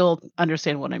sections, you'll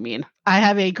understand what I mean. I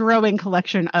have a growing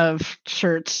collection of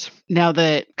shirts now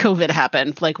that COVID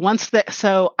happened. Like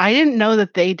so I didn't know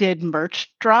that they did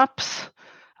merch drops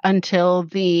until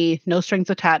the No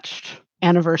Strings Attached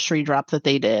anniversary drop that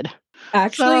they did.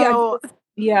 Actually,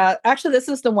 actually, this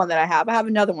is the one that I have. I have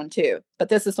another one too, but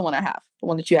this is the one I have, the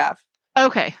one that you have.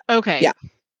 Okay. Yeah.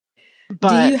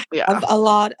 But do you have a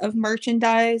lot of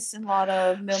merchandise and a lot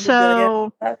of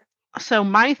memorabilia? So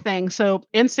my thing,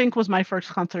 NSYNC was my first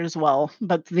concert as well,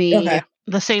 but the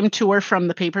same tour from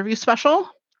the pay-per-view special.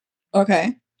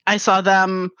 Okay. I saw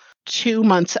them 2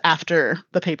 months after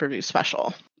the pay-per-view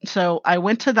special. So I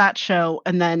went to that show,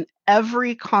 and then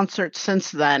every concert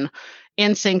since then,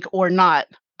 NSYNC or not,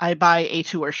 I buy a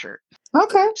tour shirt.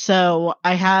 Okay. So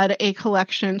I had a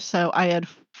collection. So I had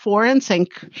 4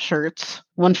 NSYNC shirts,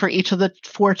 one for each of the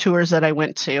 4 tours that I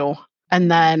went to, and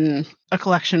then a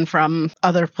collection from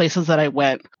other places that I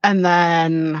went. And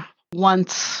then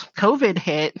once COVID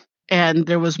hit and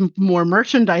there was more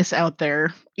merchandise out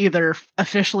there, either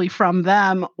officially from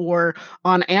them or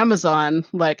on Amazon,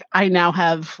 like I now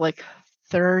have like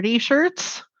 30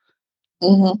 shirts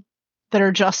that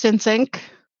are just NSYNC.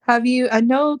 I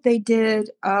know they did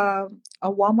a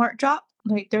Walmart drop.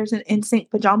 Like there's an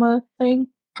NSYNC pajama thing,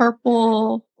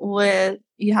 purple with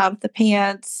you have the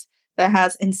pants that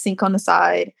has NSYNC on the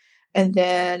side, and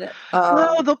then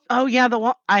the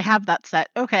one I have that set.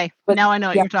 Okay, now I know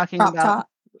what you're talking about. Top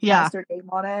Yeah, has their name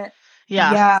on it.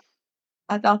 Yeah,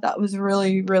 I thought that was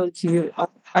really really cute.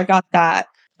 I got that.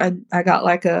 I got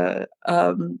like a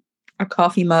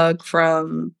coffee mug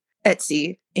from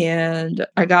Etsy, and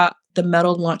I got the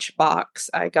metal lunchbox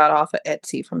I got off of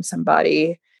Etsy from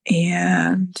somebody,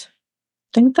 and I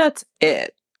think that's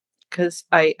it because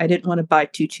I didn't want to buy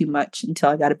too much until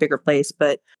I got a bigger place.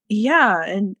 But yeah,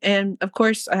 and of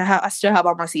course I still have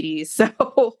all my CDs, so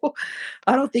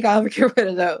I don't think I'll ever get rid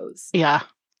of those. Yeah,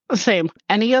 same.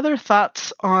 Any other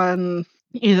thoughts on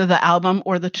either the album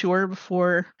or the tour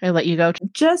before I let you go?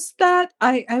 Just that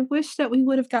I wish that we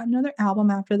would have got another album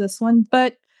after this one,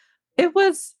 but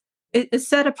it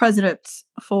set a precedent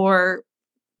for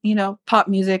pop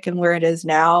music and where it is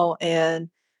now, and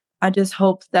I just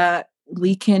hope that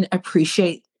we can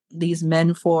appreciate these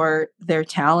men for their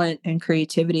talent and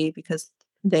creativity because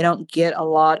they don't get a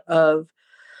lot of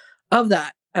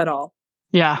that at all.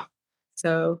 Yeah.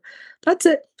 So that's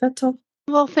it. That's all.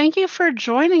 Well, thank you for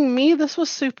joining me. This was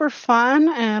super fun,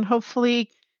 and hopefully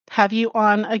have you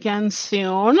on again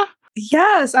soon.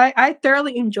 Yes, I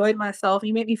thoroughly enjoyed myself.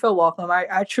 You made me feel welcome.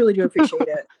 I truly do appreciate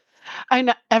it. I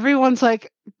know everyone's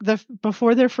like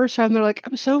before their first time, they're like,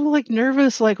 I'm so like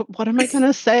nervous. Like, what am I going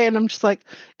to say? And I'm just like,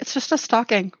 it's just us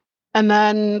talking. And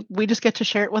then we just get to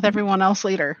share it with everyone else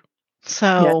later.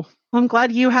 So I'm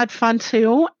glad you had fun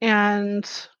too. And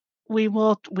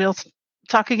we'll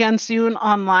talk again soon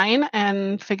online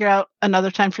and figure out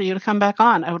another time for you to come back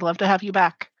on. I would love to have you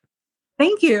back.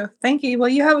 Thank you. Thank you. Well,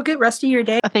 you have a good rest of your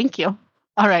day. Thank you.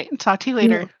 All right. Talk to you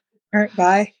later. All right.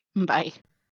 Bye. Bye.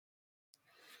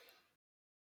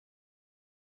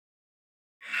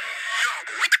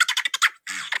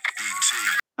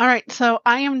 All right. So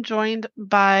I am joined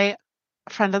by a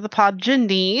friend of the pod,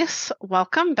 Jeniece.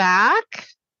 Welcome back.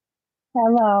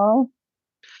 Hello.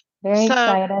 Very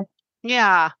excited.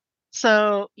 Yeah.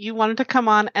 So you wanted to come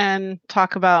on and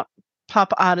talk about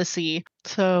PopOdyssey.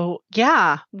 So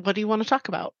yeah, what do you want to talk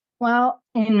about? Well,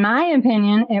 in my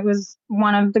opinion, it was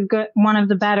one of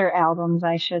the better albums,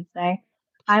 I should say.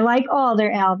 I like all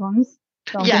their albums.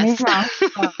 Don't get me wrong.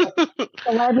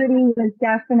 Celebrity was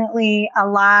definitely a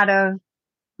lot of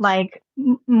like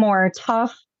more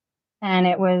tough, and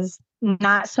it was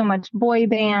not so much boy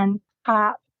band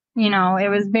pop. It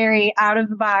was very out of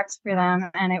the box for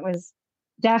them, and it was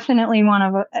definitely one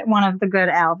of the good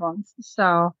albums.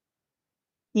 So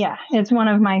yeah, it's one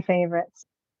of my favorites.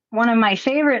 One of my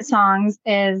favorite songs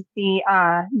is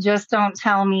the Just Don't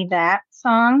Tell Me That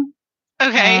song.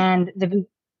 Okay. And the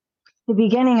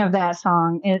beginning of that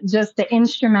song, just the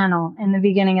instrumental in the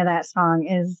beginning of that song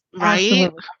is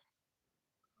right.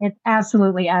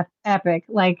 Absolutely epic.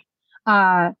 Like,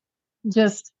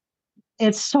 just,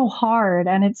 it's so hard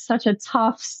and it's such a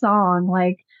tough song.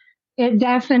 Like, it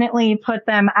definitely put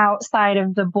them outside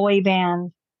of the boy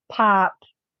band pop,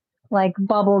 like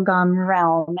bubblegum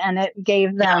realm, and it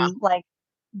gave them like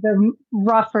the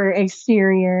rougher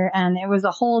exterior, and it was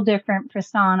a whole different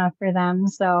persona for them.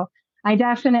 So I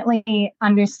definitely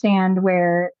understand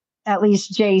where at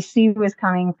least JC was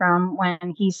coming from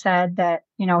when he said that,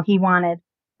 he wanted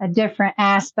a different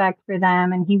aspect for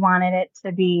them and he wanted it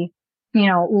to be,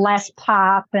 less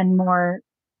pop and more,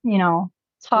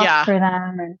 tough for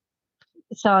them. And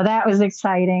so that was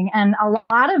exciting. And a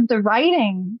lot of the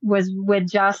writing was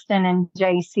with Justin and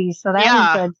JC. So that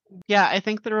was good. Yeah, I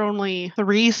think there were only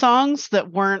 3 songs that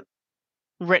weren't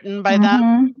written by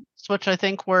them, which I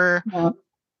think were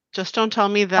Just Don't Tell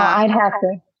Me That. I'd have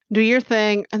to. Do Your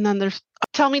Thing. And then there's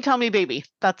Tell Me Baby.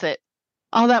 That's it.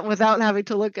 All that without having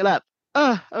to look it up.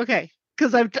 Oh, okay.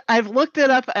 Because I've looked it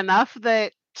up enough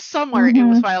that somewhere it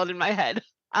was filed in my head.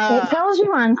 It tells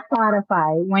you on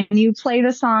Spotify. When you play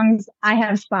the songs, I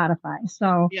have Spotify.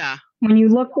 So when you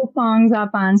look the songs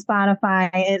up on Spotify,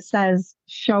 it says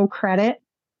show credit.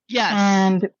 Yes.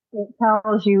 And it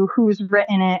tells you who's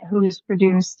written it, who's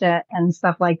produced it, and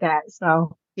stuff like that.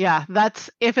 So yeah, that's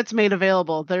if it's made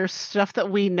available. There's stuff that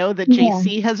we know that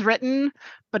JC has written,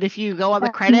 but if you go on the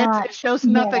credits, it shows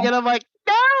nothing. And I'm like,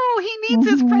 no, he needs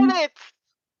his credits.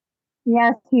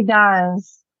 Yes, he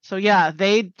does. So yeah,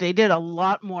 they did a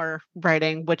lot more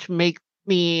writing, which make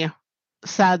me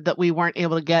sad that we weren't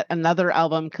able to get another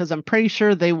album, because I'm pretty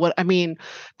sure they would. I mean,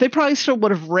 they probably still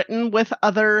would have written with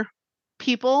other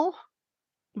people,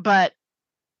 but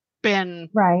been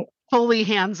fully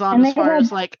hands-on as far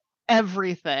as like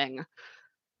everything,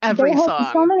 every song. They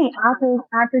had so many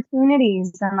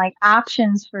opportunities and like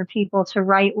options for people to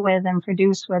write with and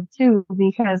produce with too,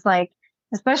 because like,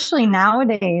 especially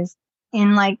nowadays,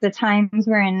 in like the times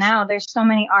we're in now, there's so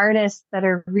many artists that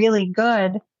are really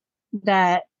good,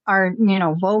 that are,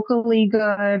 vocally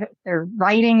good. Their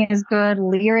writing is good.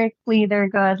 Lyrically, they're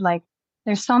good. Like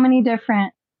there's so many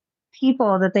different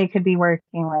people that they could be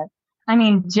working with. I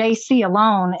mean, JC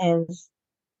alone is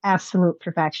absolute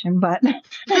perfection, but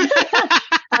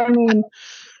I mean,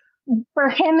 for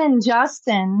him and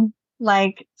Justin,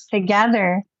 like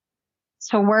together,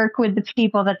 to work with the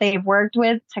people that they've worked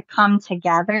with, to come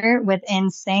together with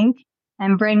NSYNC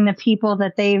and bring the people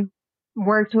that they've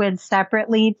worked with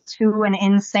separately to an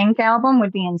NSYNC album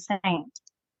would be insane.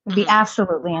 Would be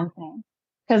absolutely insane.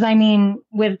 Because I mean,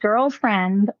 with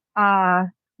Girlfriend,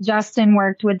 Justin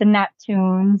worked with the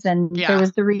Neptunes, and there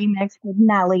was the remix with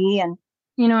Nelly, and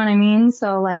you know what I mean?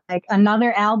 So like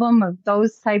another album of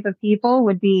those type of people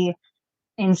would be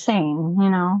insane,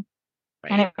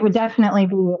 and it would definitely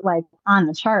be like on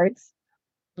the charts.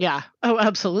 Yeah. Oh,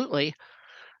 absolutely.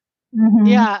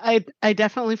 Yeah, I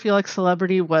definitely feel like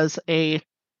Celebrity was a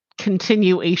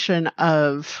continuation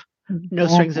of No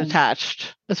Strings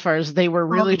Attached, as far as they were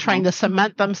really trying to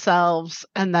cement themselves,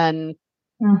 and then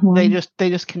they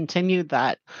just continued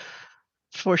that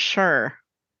for sure.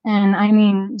 And I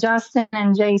mean, Justin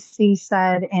and JC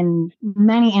said in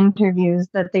many interviews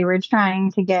that they were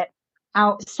trying to get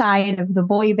outside of the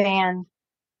boy band,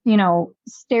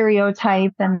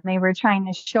 stereotype, and they were trying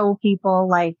to show people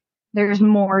like there's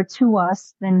more to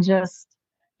us than just,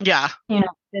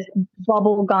 this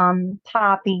bubblegum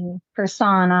poppy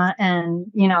persona. And,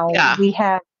 we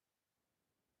have,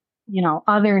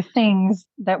 other things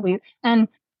that and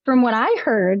from what I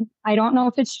heard, I don't know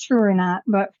if it's true or not,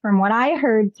 but from what I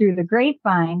heard through the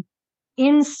grapevine,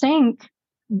 NSYNC,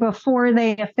 before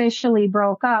they officially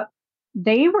broke up,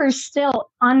 they were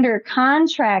still under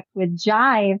contract with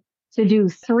Jive to do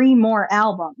 3 more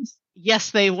albums.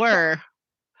 Yes, they were.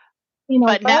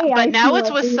 But now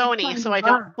it's with Sony, so I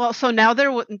don't. Well, so now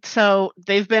so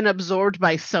they've been absorbed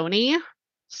by Sony.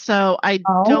 So I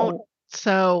don't.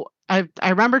 So I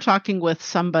remember talking with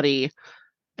somebody.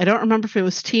 I don't remember if it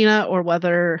was Tina or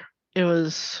whether it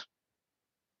was.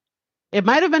 It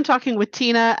might have been talking with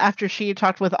Tina after she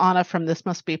talked with Anna from This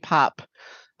Must Be Pop.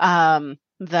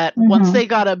 That once they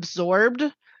got absorbed,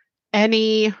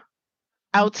 any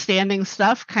outstanding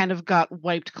stuff kind of got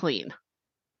wiped clean.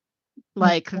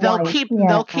 Like they'll keep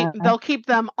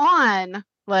them on,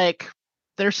 like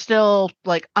they're still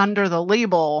like under the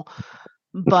label,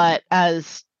 but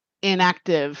as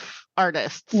inactive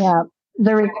artists. Yeah,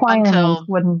 the requirements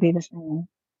wouldn't be the same.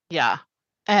 Yeah.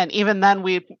 And even then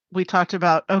we talked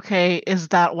about, okay, is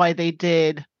that why they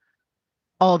did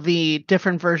all the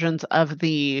different versions of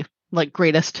the like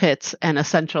greatest hits and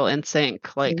Essential in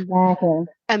Sync? Like, exactly.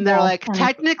 And they're like,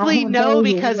 technically no,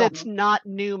 because it's not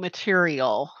new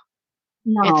material.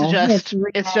 No,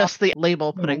 it's just the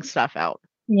label putting stuff out.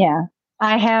 Yeah.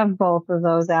 I have both of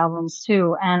those albums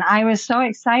too. And I was so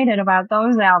excited about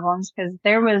those albums because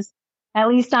there was, at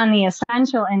least on the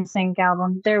Essential in Sync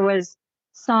album, there was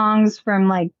songs from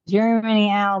like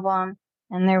Germany album,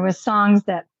 and there was songs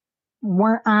that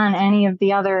weren't on any of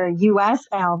the other US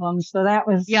albums. So that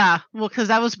was because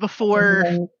that was before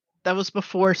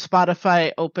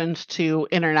Spotify opened to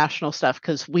international stuff,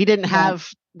 because we didn't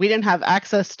have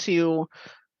access to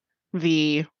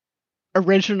the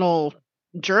original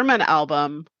German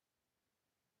album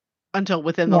until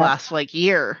within the last like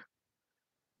year.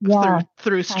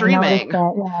 Through streaming.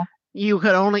 You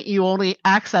only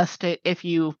accessed it if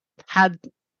you had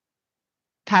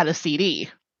a CD,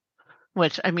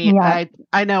 which I mean,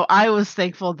 I know I was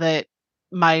thankful that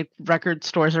my record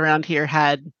stores around here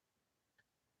had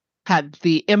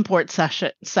the import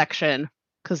section,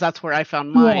 because that's where I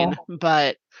found mine.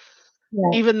 But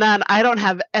even then, I don't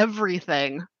have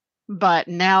everything. But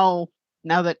now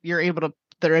that they're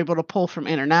able to pull from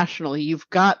internationally, you've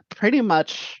got pretty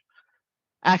much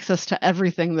access to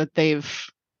everything that they've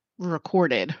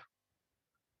recorded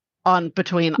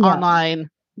online,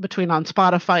 between on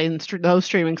Spotify and those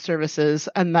streaming services,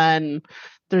 and then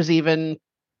there's even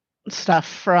stuff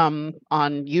from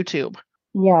on YouTube.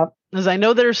 Yeah, because I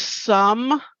know there's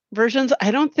some versions. I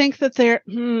don't think that they're.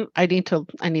 I need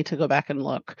to go back and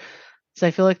look. So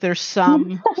I feel like there's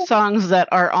some songs that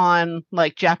are on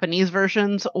like Japanese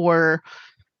versions or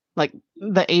like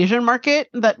the Asian market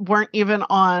that weren't even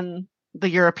on the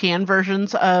European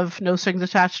versions of No Strings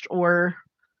Attached or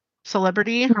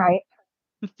Celebrity. Right.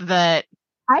 That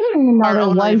I didn't even know there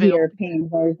was European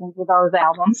versions of those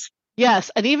albums. Yes,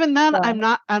 and even then, I'm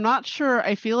not sure.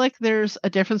 I feel like there's a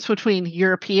difference between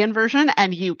European version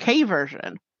and UK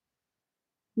version.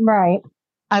 Right.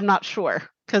 I'm not sure,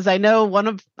 because I know one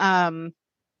of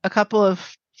a couple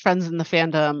of friends in the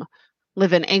fandom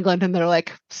live in England, and they're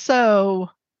like, so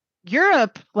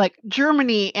Europe, like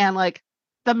Germany and like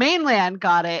the mainland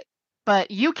got it,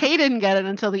 but UK didn't get it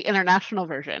until the international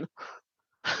version.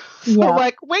 So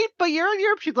like, wait, but you're in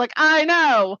Europe. She's like, I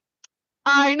know,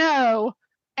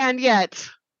 and yet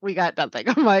we got nothing.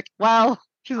 I'm like, well,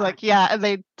 she's like, yeah,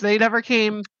 and they never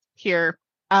came here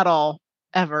at all,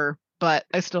 ever, but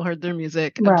I still heard their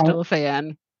music. I'm still a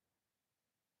fan.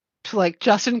 Like,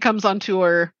 Justin comes on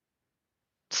tour,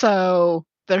 so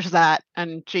there's that.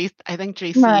 And I think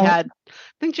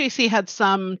JC had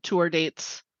some tour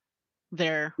dates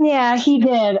there. Yeah, he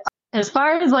did. As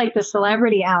far as like the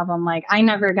Celebrity album, like I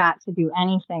never got to do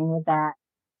anything with that.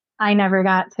 I never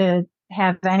got to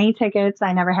have any tickets.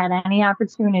 I never had any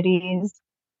opportunities.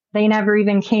 They never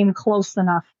even came close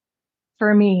enough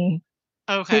for me.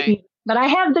 Okay. But I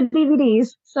have the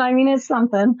DVDs, so I mean, it's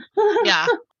something. Yeah.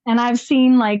 And I've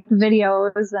seen like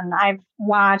videos, and I've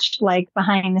watched like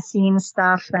behind the scenes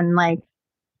stuff, and like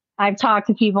I've talked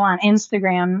to people on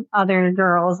Instagram, other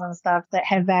girls and stuff that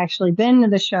have actually been to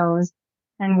the shows,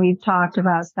 and we've talked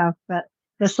about stuff. But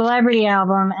the Celebrity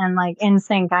album and like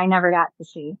NSYNC, I never got to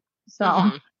see.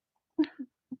 So,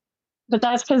 but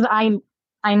that's because I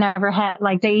never had,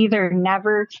 like, they either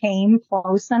never came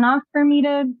close enough for me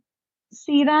to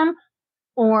see them,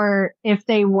 or if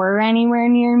they were anywhere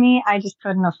near me, I just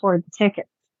couldn't afford the ticket.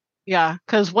 Yeah,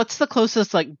 because what's the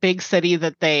closest like big city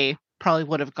that they probably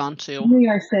would have gone to? New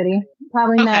York City,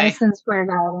 probably Madison Square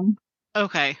Garden.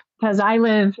 Okay. Because I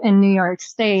live in New York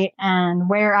State, and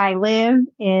where I live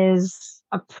is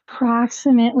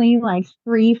approximately like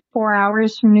 3-4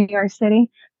 hours from New York City.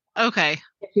 Okay.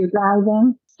 If you're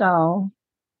driving. So,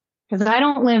 because I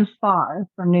don't live far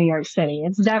from New York City.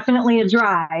 It's definitely a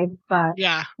drive, but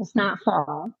it's not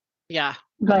far. Yeah.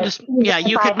 But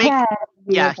you could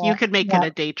make it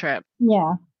a day trip.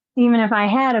 Yeah. Even if I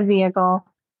had a vehicle,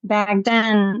 back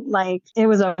then, like, it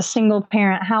was a single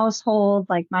parent household.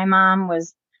 Like, my mom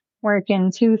was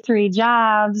working 2-3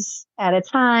 jobs at a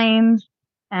time,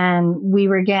 and we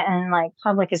were getting like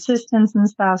public assistance and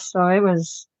stuff. So it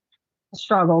was a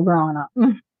struggle growing up.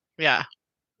 Yeah.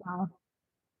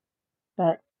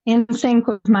 But NSYNC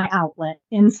was my outlet.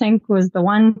 NSYNC was the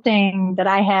one thing that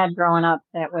I had growing up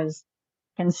that was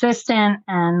consistent,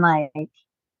 and like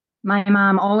my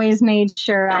mom always made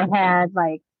sure I had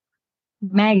like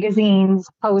magazines,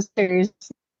 posters,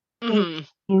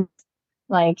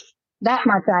 like that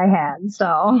much I had,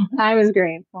 so I was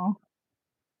grateful.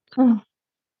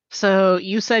 So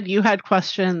you said you had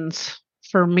questions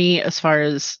for me as far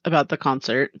as about the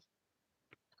concert.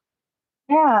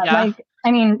 Yeah, Yeah. like,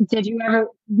 I mean,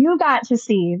 you got to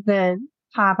see the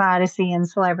PopOdyssey and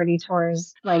celebrity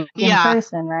tours, like, in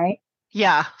person, right?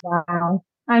 Yeah. Wow.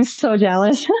 I'm so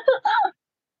jealous.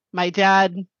 My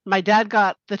dad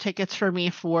got the tickets for me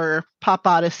for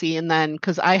PopOdyssey, and then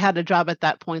because I had a job at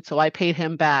that point, so I paid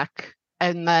him back.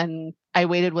 And then I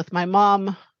waited with my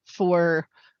mom for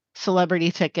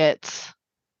celebrity tickets.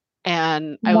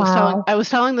 And I was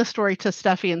telling the story to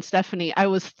Steffi and Stephanie. I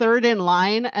was third in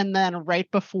line, and then right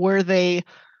before they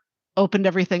opened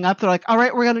everything up, they're like, "All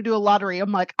right, we're gonna do a lottery."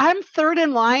 I'm like, "I'm third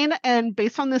in line, and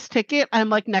based on this ticket, I'm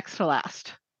like next to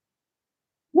last."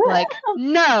 Like,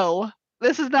 no,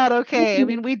 this is not okay. I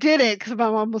mean, we did it because my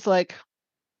mom was like,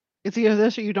 "It's either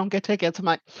this or you don't get tickets." I'm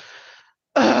like,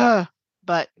 ugh.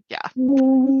 But yeah.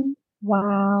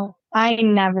 Wow. I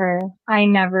never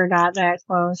got that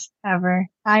close ever.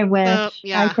 I wish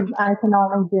yeah. I can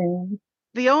only dream.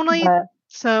 The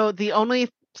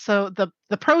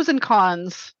pros and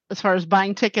cons as far as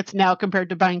buying tickets now compared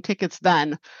to buying tickets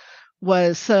then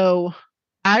was, so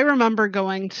I remember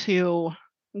going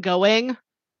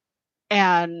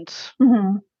and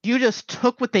you just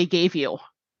took what they gave you.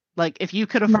 Like, if you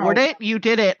could afford it, you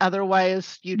did it.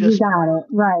 Otherwise, you got it.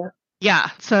 Right. Yeah.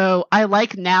 So I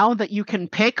like now that you can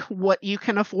pick what you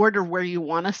can afford or where you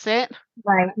want to sit.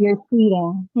 Right. You're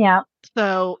seating. Yeah.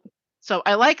 So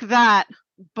I like that,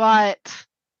 but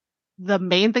the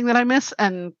main thing that I miss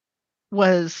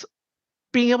was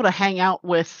being able to hang out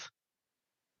with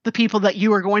the people that you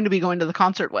were going to be going to the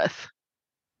concert with.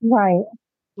 Right.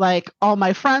 Like, all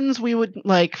my friends, we would,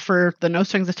 like, for the No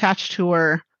Strings Attached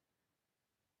tour,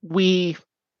 we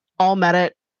all met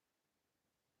at,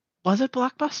 was it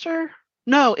Blockbuster?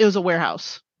 No, it was a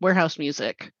Warehouse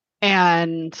Music.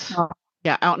 And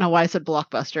yeah, I don't know why I said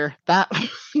Blockbuster. That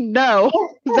no,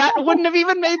 that wouldn't have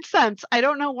even made sense. I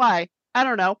don't know why. I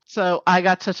don't know. So I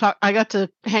got to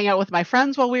hang out with my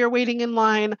friends while we were waiting in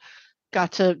line.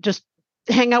 Got to just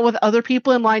hang out with other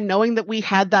people in line, knowing that we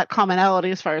had that commonality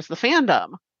as far as the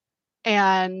fandom.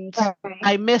 And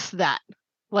I miss that.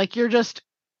 Like, you're just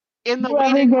in the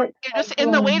waiting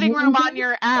room on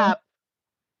your app.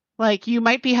 Like, you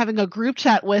might be having a group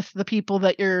chat with the people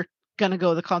that you're going to go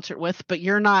to the concert with, but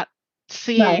you're not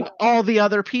seeing all the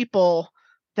other people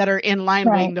that are in line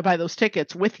waiting to buy those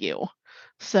tickets with you.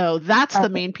 So that's the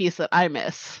main piece that I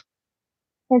miss.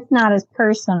 It's not as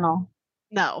personal.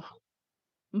 No.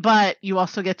 But you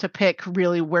also get to pick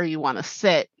really where you want to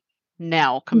sit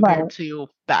now compared to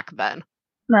back then.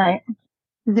 Right.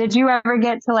 Did you ever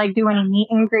get to, like, do any meet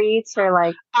and greets or,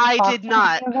 like, I did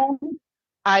not.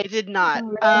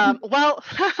 Well,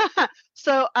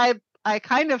 so I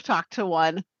kind of talked to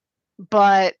one,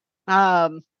 but I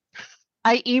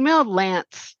emailed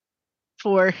Lance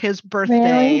for his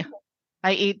birthday.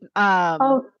 Really?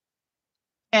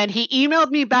 And he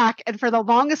emailed me back, and for the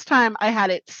longest time I had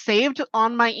it saved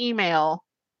on my email,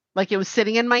 like it was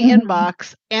sitting in my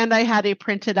inbox, and I had a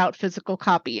printed out physical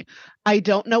copy. I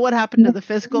don't know what happened to the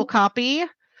physical copy,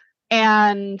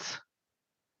 and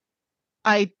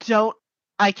I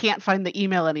can't find the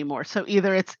email anymore. So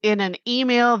either it's in an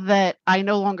email that I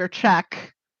no longer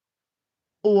check,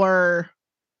 or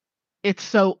it's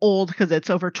so old because it's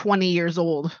over 20 years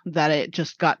old that it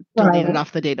just got deleted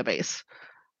off the database.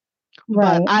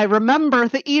 But I remember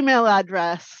the email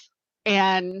address,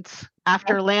 and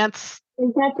after Lance...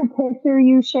 Is that the picture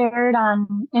you shared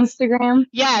on Instagram?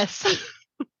 Yes.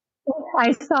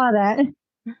 I saw that.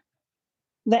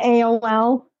 The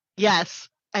AOL? Yes.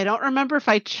 I don't remember if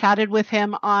I chatted with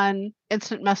him on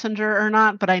Instant Messenger or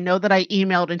not, but I know that I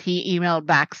emailed and he emailed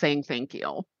back saying thank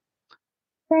you.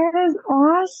 That is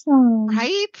awesome.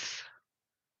 Right?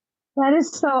 That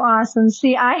is so awesome.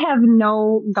 See, I have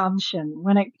no gumption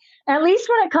at least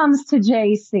when it comes to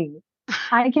JC.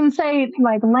 I can say,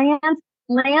 like,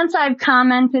 Lance I've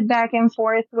commented back and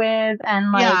forth with,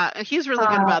 and, like, yeah, he's really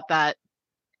good about that.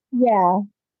 Yeah.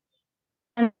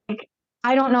 And, like,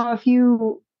 I don't know if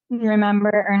you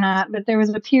remember or not, but there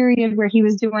was a period where he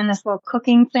was doing this little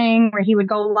cooking thing where he would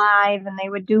go live and they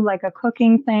would do, like, a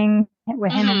cooking thing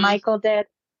with him and Michael did.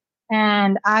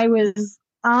 And I was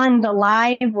on the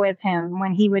live with him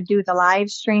when he would do the live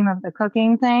stream of the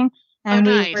cooking thing. And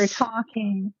we were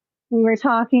talking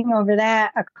over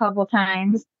that a couple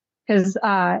times because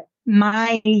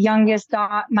my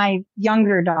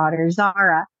younger daughter,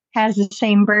 Zara, has the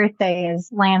same birthday as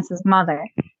Lance's mother.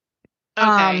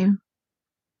 Okay.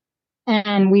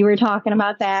 And we were talking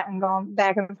about that and going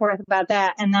back and forth about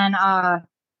that. And then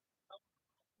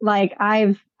like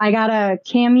I got a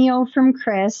cameo from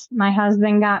Chris. My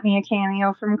husband got me a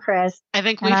cameo from Chris. I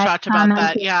think we've talked about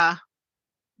that. Yeah.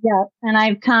 Yeah. And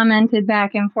I've commented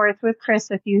back and forth with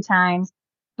Chris a few times,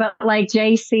 but like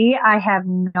JC, I have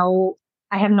no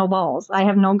balls. I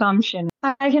have no gumption.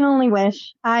 I can only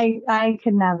wish. I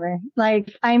could never.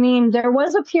 Like, I mean, there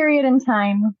was a period in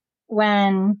time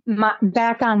when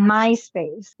back on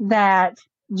MySpace that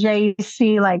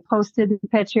JC like posted the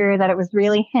picture that it was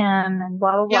really him and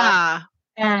blah blah blah. Yeah.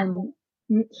 And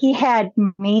he had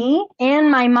me and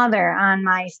my mother on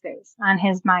MySpace, on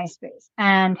his MySpace,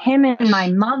 and him and my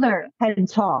mother had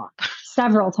talked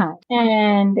several times.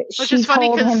 And she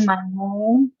told him my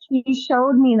name. She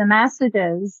showed me the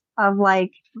messages of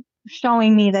like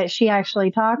showing me that she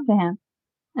actually talked to him.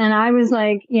 And I was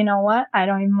like, you know what? I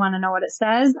don't even want to know what it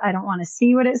says. I don't want to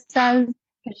see what it says.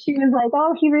 She was like,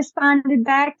 oh, he responded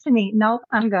back to me. Nope,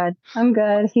 I'm good.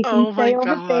 He can stay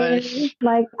over there.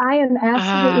 Like, I am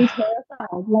absolutely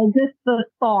terrified. Like, just the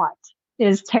thought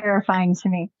is terrifying to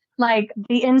me. Like,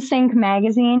 the NSYNC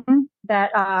magazine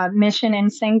that Mission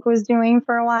NSYNC was doing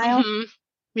for a while. Mm-hmm.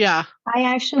 Yeah. I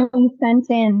actually sent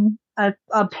in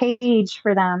a page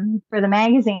for them, for the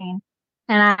magazine.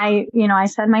 And I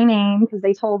said my name because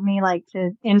they told me like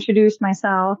to introduce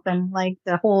myself and like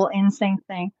the whole NSYNC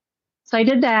thing. So I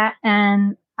did that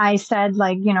and I said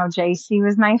like, JC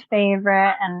was my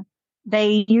favorite, and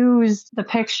they used the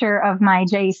picture of my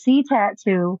JC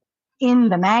tattoo in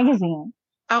the magazine.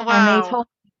 Oh, wow. And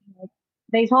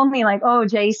they told me like, oh,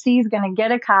 JC's going to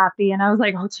get a copy. And I was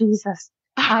like, oh, Jesus.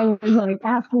 I was like,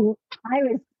 absolutely. I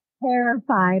was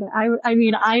terrified. I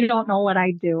mean, I don't know what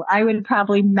I'd do. I would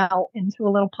probably melt into a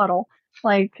little puddle.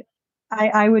 Like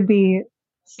I would be.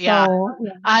 So, yeah.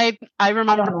 I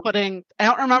remember I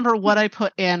don't remember what I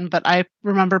put in, but I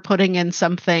remember putting in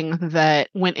something that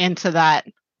went into that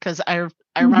because I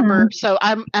remember. So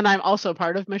I'm also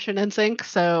part of Mission NSYNC,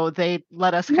 so they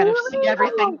let us kind of see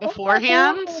everything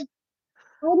beforehand.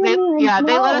 They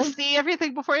let us see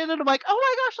everything beforehand, and I'm like, oh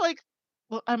my gosh, like,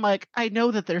 well, I'm like, I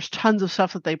know that there's tons of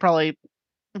stuff that they probably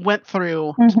went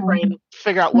through to try and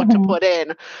figure out what to put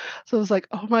in. So I was like,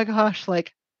 oh my gosh,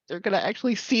 like they're gonna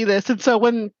actually see this. And so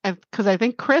because I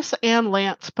think Chris and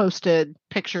Lance posted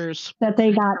pictures that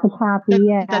they got the copy,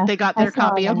 that they got their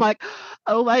copy. I'm like,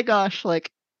 oh my gosh,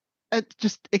 like it's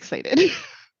just excited.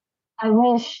 I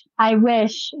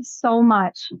wish so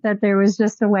much that there was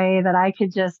just a way that I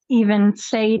could just even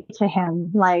say to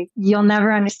him, like, you'll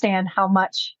never understand how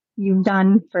much you've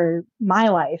done for my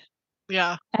life.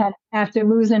 Yeah. And after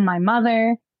losing my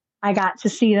mother, I got to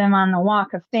see them on the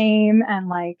Walk of Fame, and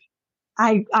like,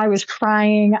 I was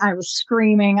crying, I was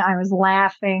screaming, I was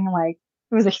laughing, like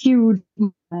it was a huge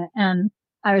moment. And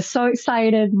I was so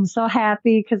excited and so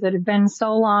happy because it had been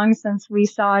so long since we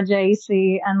saw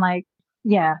JC, and like,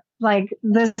 yeah, like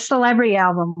the Celebrity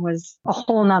album was a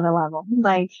whole nother level.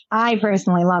 Like I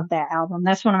personally love that album.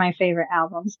 That's one of my favorite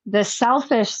albums. The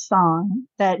Selfish song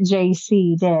that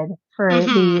JC did for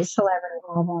the Celebrity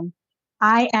album,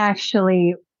 I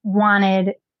actually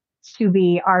wanted to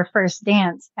be our first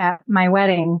dance at my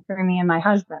wedding for me and my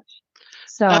husband.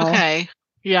 So, okay.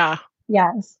 Yeah.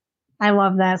 Yes. I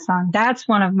love that song. That's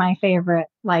one of my favorite,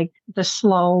 like the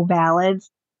slow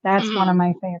ballads. That's one of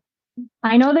my favorite.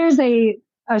 I know there's a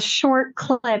short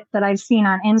clip that I've seen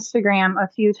on Instagram a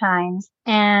few times,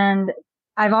 and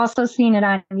I've also seen it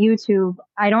on YouTube.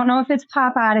 I don't know if it's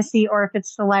PopOdyssey or if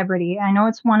it's Celebrity. I know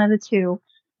it's one of the two,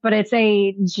 but it's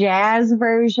a jazz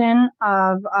version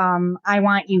of I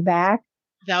Want You Back.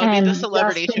 That would be the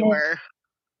Celebrity tour.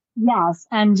 Yes,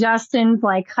 and Justin's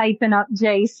like hyping up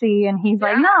JC, and he's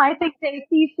like, "No, I think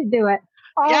JC should do it."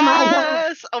 Oh my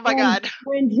god! Oh my god!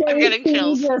 When JC I'm getting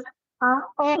chills. Just,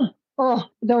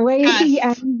 the way he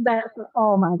ends that!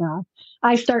 Oh my god!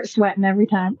 I start sweating every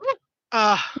time.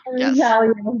 Yes.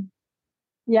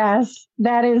 Yes,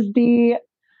 that is the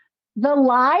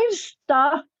live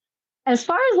stuff. As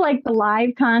far as like the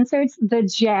live concerts, the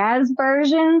jazz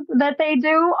versions that they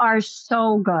do are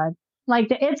so good. Like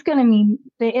it's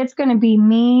gonna be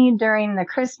me during the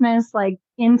Christmas like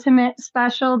intimate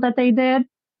special that they did.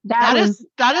 That is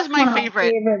my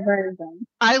favorite version.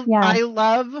 I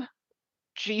love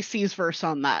JC's verse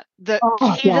on that.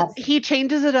 He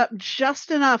changes it up just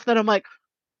enough that I'm like,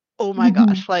 oh my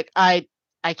gosh, like I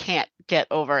can't get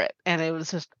over it, and it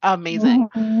was just amazing.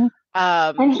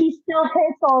 And he still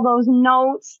hits all those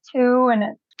notes too,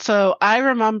 and so I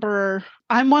remember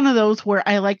I'm one of those where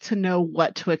I like to know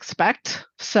what to expect.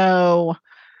 So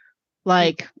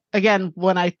like again,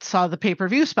 when I saw the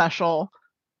pay-per-view special,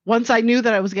 once I knew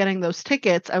that I was getting those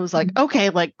tickets, I was like,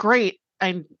 okay, like great.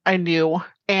 I knew.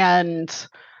 And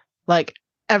like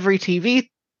every TV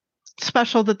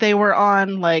special that they were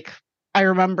on. Like, I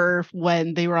remember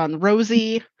when they were on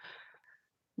Rosie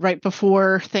right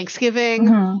before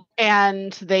Thanksgiving,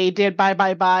 and they did Bye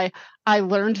Bye Bye. I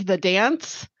learned the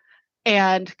dance,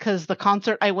 and because the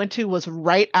concert I went to was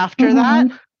right after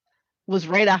that,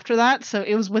 so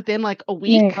it was within like a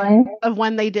week of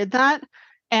when they did that,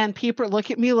 and people look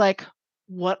at me like,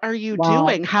 what are you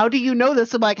doing? How do you know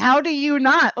this? I'm like, how do you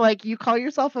not? Like, you call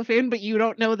yourself a fan, but you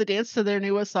don't know the dance to their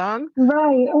newest song?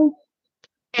 Right.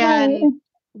 And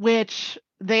which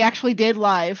they actually did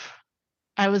live.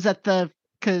 I was at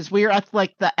because we were at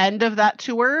like the end of that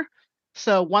tour.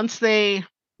 So once they,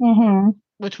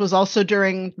 which was also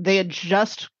during, they had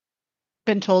just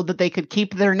been told that they could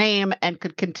keep their name and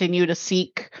could continue to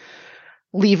seek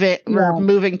or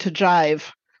moving to Jive.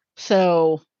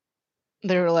 So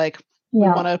they were like, we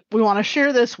want to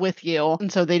share this with you.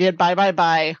 And so they did Bye Bye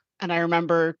Bye. And I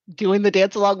remember doing the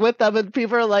dance along with them, and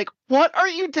people are like,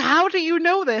 how do you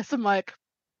know this? I'm like,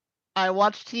 I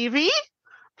watch TV.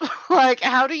 Like,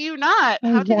 how do you not?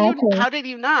 Exactly. How did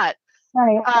you not?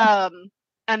 Right.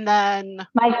 And then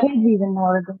my kids even know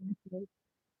we're going to.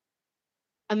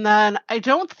 And then I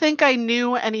don't think I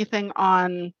knew anything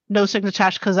on No Strings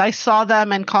Attached because I saw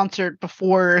them in concert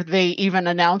before they even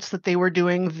announced that they were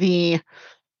doing the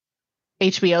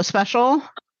HBO special.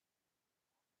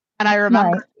 And I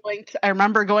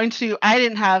remember going to I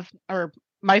didn't have, or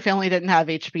my family didn't have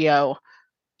HBO.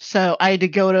 So I had to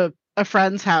go to a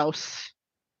friend's house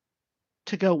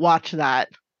to go watch that.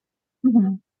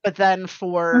 But then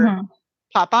for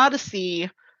PopOdyssey,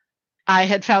 I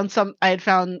had found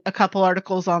a couple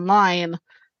articles online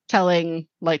telling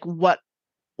like what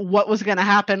was going to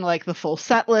happen, like the full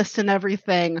set list and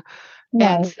everything.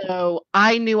 And so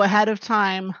I knew ahead of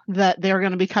time that they were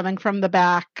going to be coming from the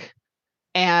back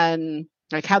and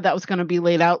like how that was going to be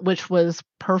laid out, which was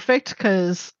perfect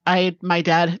because my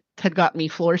dad had got me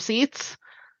floor seats.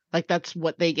 Like that's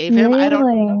what they gave him. I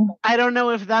don't know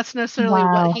if that's necessarily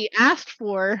what he asked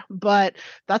for, but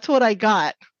that's what I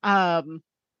got.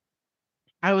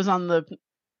 I was on the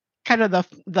kind of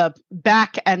the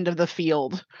back end of the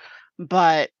field,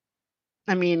 but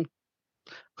I mean,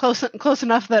 close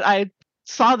enough that I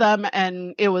saw them,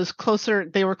 and it was closer.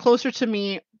 They were closer to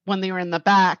me when they were in the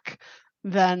back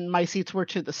than my seats were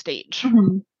to the stage.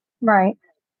 Right.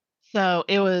 So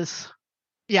it was,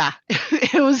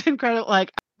 it was incredible.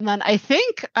 Like, and then I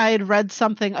think I had read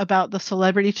something about the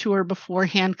celebrity tour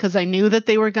beforehand because I knew that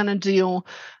they were going to do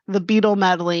the Beatle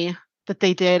medley that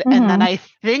they did, and then I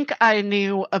think I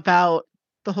knew about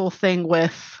the whole thing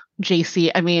with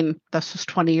JC. I mean, this was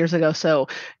 20 years ago, so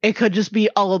it could just be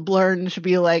all a blur and should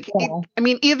be like, I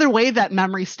mean, either way, that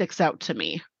memory sticks out to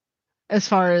me as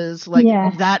far as like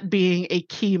that being a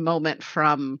key moment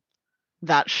from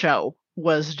that show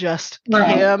was just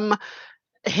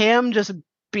him just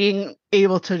being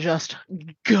able to just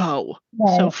go.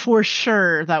 So for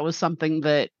sure, that was something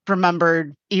that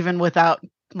remembered even without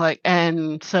like,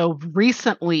 and so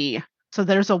recently, so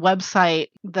there's a website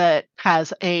that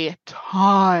has a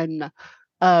ton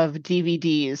of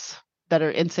DVDs that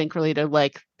are NSYNC related.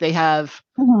 Like they have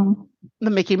the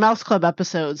Mickey Mouse Club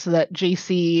episodes that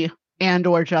JC and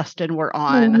or Justin were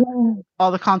on.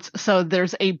 All the so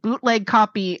there's a bootleg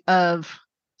copy of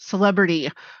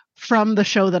Celebrity from the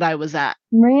show that I was at.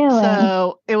 Really?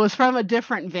 So it was from a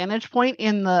different vantage point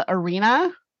in the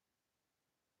arena.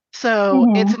 So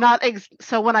it's not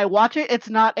so when I watch it, it's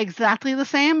not exactly the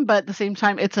same, but at the same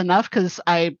time, it's enough because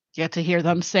I get to hear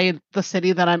them say the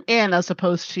city that I'm in, as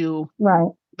opposed to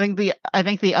I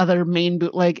think the other main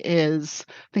bootleg is,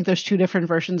 I think there's two different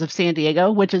versions of San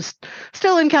Diego, which is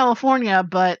still in California,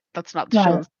 but that's not the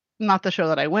show. Not the show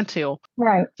that I went to.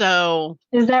 Right. So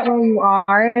is that where you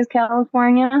are? Is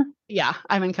California? Yeah,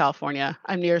 I'm in California.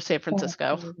 I'm near San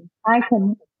Francisco.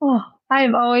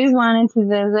 I've always wanted to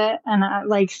visit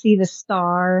and see the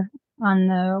star on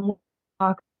the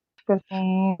walk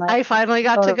thing. I finally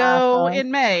got to go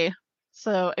in May.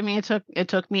 So I mean, it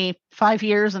took me 5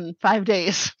 years and 5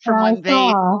 days from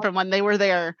when they were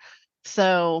there.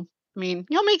 So I mean,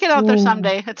 you'll make it out there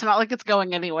someday. It's not like it's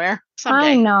going anywhere.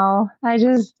 Someday. I know.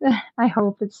 I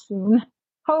hope it's soon.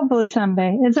 Hopefully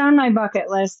someday. It's on my bucket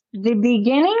list. The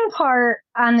beginning part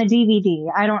on the DVD,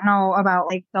 I don't know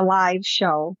about the live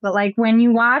show, but when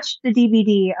you watch the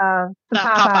DVD of the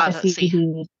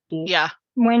PopOdyssey DVD,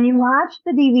 when you watch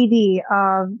the DVD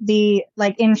of the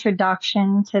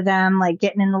introduction to them,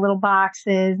 getting in the little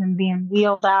boxes and being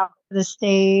wheeled out to the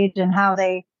stage and how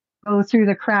they go through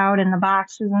the crowd and the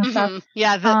boxes and stuff.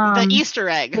 Yeah, the Easter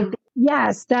egg.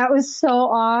 Yes, that was so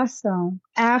awesome.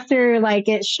 After like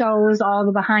it shows all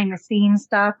the behind the scenes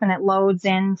stuff and it loads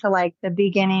into like the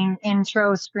beginning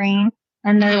intro screen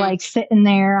and they're like sitting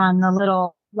there on the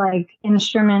little like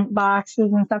instrument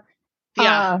boxes and stuff.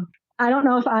 Yeah. I don't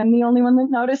know if I'm the only one that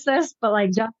noticed this, but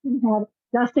like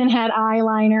Justin had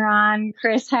eyeliner on,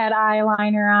 Chris had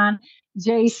eyeliner on,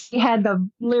 JC had the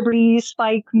Liberty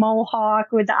Spike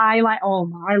mohawk with the eyeliner. Oh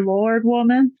my Lord,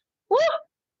 woman. Woo!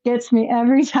 Gets me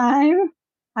every time.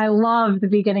 I love the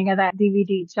beginning of that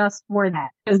DVD just for that.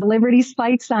 Because Liberty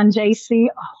Spikes on JC,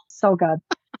 oh, so good.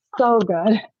 So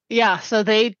good. Yeah, so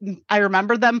I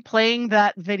remember them playing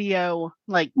that video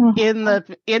like in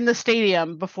the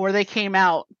stadium before they came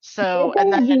out. So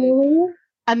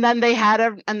and then they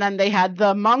had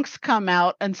the monks come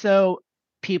out, and so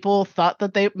people thought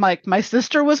that my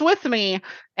sister was with me,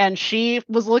 and she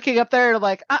was looking up there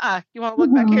like, you want to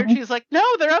look back here? And she's like, no,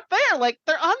 they're up there, like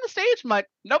they're on the stage. I'm like,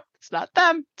 nope, it's not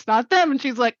them, and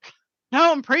she's like,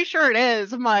 no, I'm pretty sure it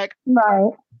is. I'm like,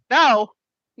 right,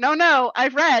 no,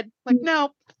 I've read, like,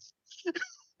 no.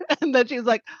 And then she's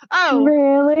like, oh,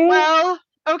 really? Well,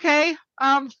 okay.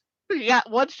 Yeah,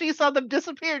 once she saw them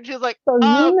disappear, she's like, so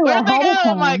where'd they go?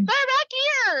 I'm like, they're back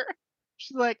here.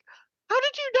 She's like, how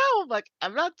did you know? I'm like,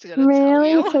 I'm not gonna tell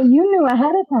you. So you knew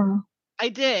ahead of time. I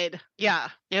did. Yeah.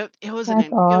 It was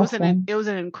awesome. It was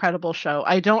an incredible show.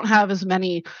 I don't have as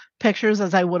many pictures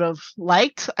as I would have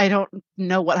liked. I don't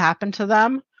know what happened to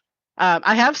them.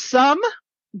 I have some,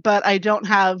 but I don't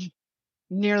have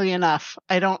nearly enough.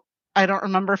 I don't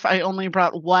remember if I only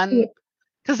brought one,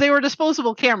 because they were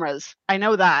disposable cameras. I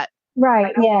know that.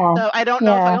 Right, yeah. So I don't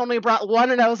know if I only brought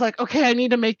one and I was like, okay, I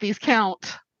need to make these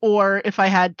count, or if I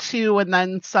had two and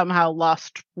then somehow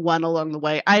lost one along the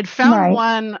way. I found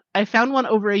one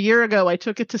over a year ago. I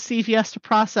took it to CVS to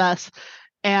process,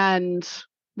 and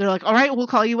they're like, all right, we'll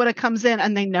call you when it comes in,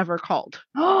 and they never called.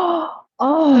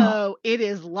 So it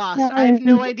is lost. I have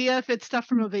no idea if it's stuff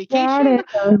from a vacation,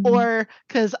 or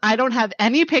because I don't have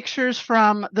any pictures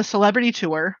from the celebrity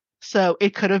tour. So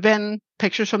it could have been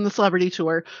pictures from the celebrity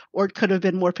tour, or it could have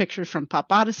been more pictures from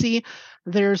PopOdyssey.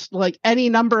 There's like any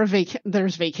number of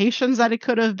there's vacations that it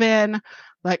could have been.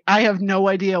 Like, I have no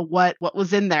idea what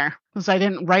was in there, because I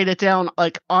didn't write it down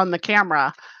like on the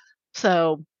camera.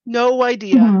 So no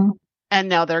idea. And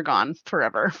now they're gone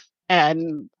forever.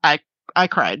 And I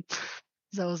cried.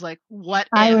 So I was like, what if?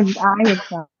 I would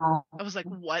cry. I was like,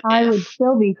 what I if? would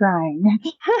still be crying.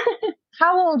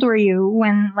 How old were you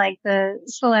when like the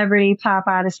celebrity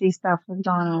PopOdyssey stuff was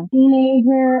going on?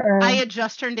 Teenager or? I had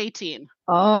just turned 18.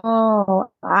 Oh,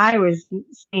 I was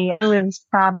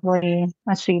probably,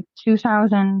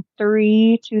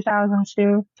 2003,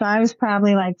 2002. So I was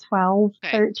probably like 12,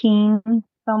 13,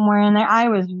 somewhere in there. I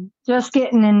was just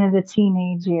getting into the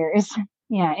teenage years.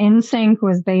 Yeah, NSYNC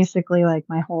was basically like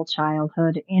my whole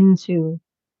childhood into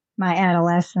my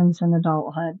adolescence and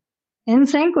adulthood.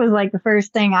 NSYNC was like the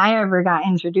first thing I ever got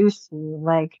introduced to,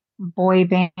 like boy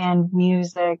band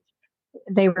music.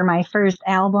 They were my first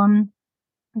album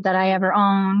that I ever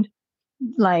owned,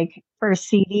 like first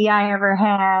CD I ever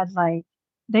had. Like,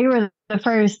 they were the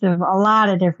first of a lot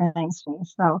of different things for me.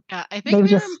 So yeah, I think they've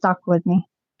just stuck with me.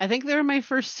 I think they were my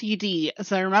first CD.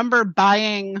 So I remember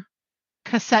buying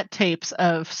cassette tapes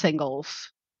of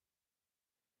singles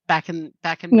back in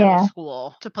middle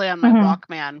school to play on my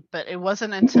Walkman, but it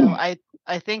wasn't until I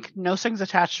think No Strings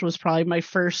Attached was probably my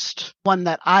first one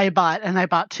that I bought, and I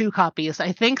bought 2 copies.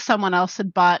 I think someone else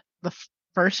had bought the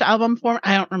first album for me.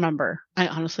 I don't remember. I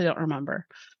honestly don't remember.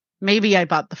 Maybe I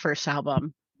bought the first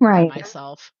album by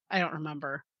myself. I don't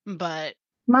remember. But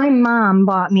my mom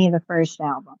bought me the first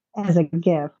album as a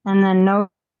gift, and then No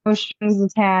Strings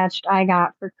Attached I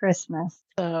got for Christmas.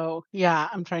 So yeah,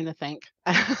 I'm trying to think.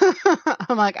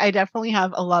 I'm like, I definitely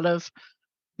have a lot of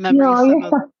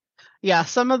memories.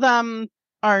 Some of them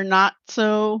are not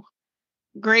so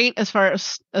great as far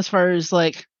as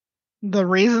like the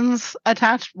reasons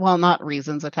attached. Well, not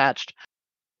reasons attached.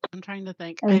 I'm trying to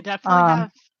think. I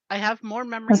definitely have more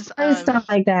memories of stuff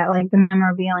like that, like the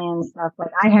memorabilia and stuff.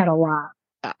 Like, I had a lot.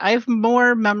 I have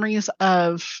more memories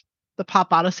of the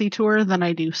PopOdyssey tour than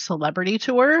I do Celebrity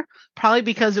tour, probably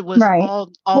because it was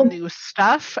all new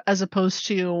stuff as opposed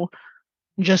to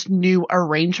just new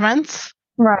arrangements.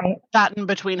 Right. That in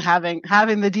between having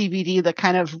the DVD that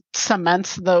kind of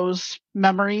cements those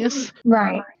memories.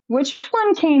 Right. Which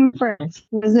one came first?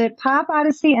 Was it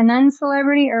PopOdyssey and then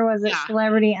Celebrity, or was it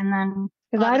Celebrity and then?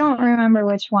 Because I don't remember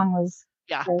which one was.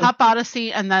 Yeah,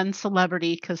 PopOdyssey and then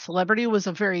Celebrity, because Celebrity was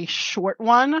a very short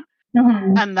one.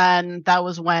 And then that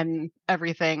was when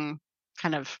everything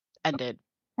kind of ended.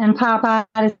 And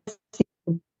PopOdyssey was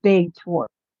a big tour.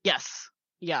 Yes.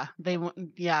 Yeah, they went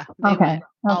Okay.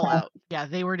 all Okay. out. Yeah,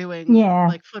 they were doing Yeah.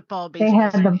 like football, They baseball,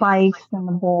 had the bikes and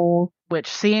the bowls. which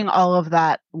seeing all of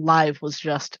that live was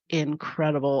just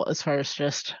incredible as far as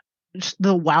just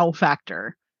the wow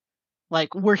factor.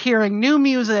 Like, we're hearing new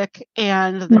music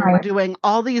and they're Right. doing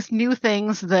all these new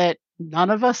things that none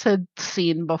of us had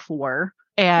seen before.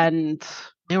 And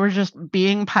they were just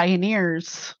being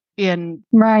pioneers in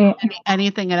Right.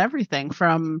 anything and everything,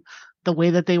 from the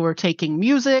way that they were taking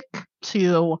music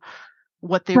to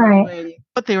what they Right.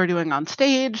 were doing on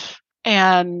stage.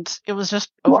 And it was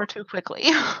just Well, over too quickly.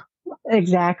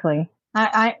 exactly.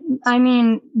 I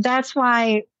mean, that's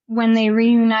why when they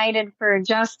reunited for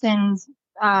Justin's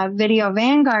Video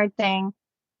Vanguard thing,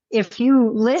 if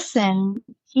you listen,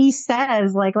 he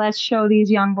says, like, let's show these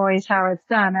young boys how it's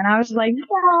done. And I was like,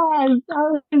 yes.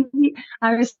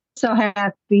 I was so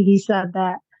happy he said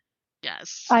that.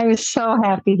 Yes. I was so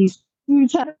happy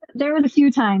there was a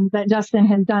few times that Justin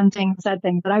has said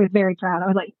things that I was very proud. I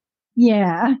was like,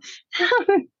 yeah.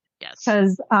 Yes.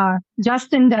 Because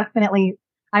Justin definitely,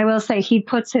 I will say, he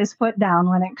puts his foot down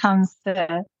when it comes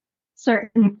to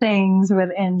certain things with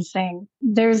NSYNC.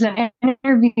 There's an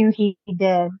interview he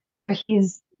did where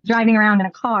he's driving around in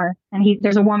a car and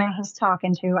there's a woman he's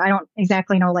talking to. I don't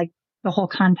exactly know like the whole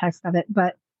context of it,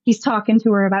 but he's talking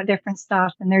to her about different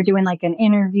stuff and they're doing like an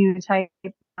interview type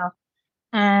stuff.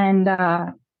 And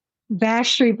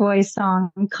Backstreet Boys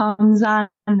song comes on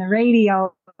the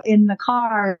radio in the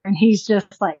car and he's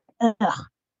just like, ugh.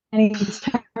 And he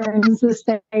turns the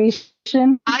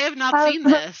station. I have not seen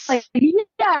this. Like,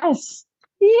 yes,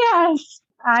 yes.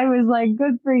 I was like,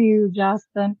 good for you,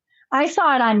 Justin. I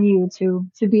saw it on YouTube,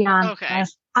 to be honest. Okay.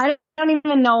 I don't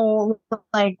even know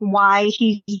like why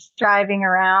he's driving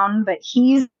around, but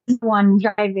he's the one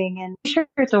driving, and I'm sure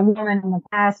it's a woman in the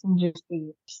passenger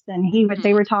seat. And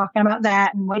they were talking about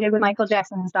that and what he did with Michael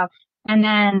Jackson and stuff. And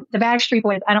then the Backstreet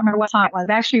Boys, I don't remember what song it was.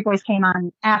 Backstreet Boys came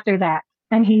on after that.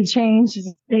 And he changed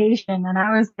the station, and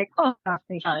I was like, "Oh,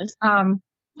 because some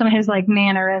of his like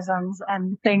mannerisms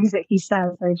and things that he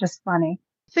says are just funny."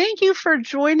 Thank you for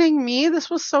joining me. This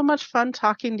was so much fun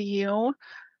talking to you,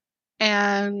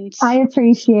 and I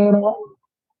appreciate it.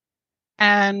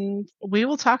 And we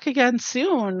will talk again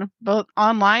soon, both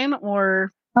online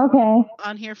or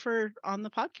on here on the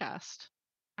podcast.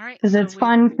 All right, because it's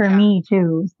fun for me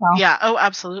too. So. Yeah. Oh,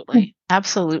 absolutely,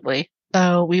 absolutely.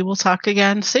 So we will talk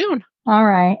again soon. All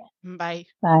right. Bye.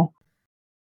 Bye.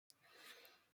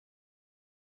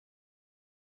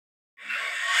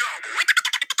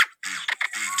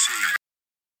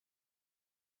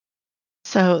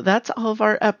 So that's all of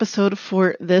our episode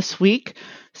for this week.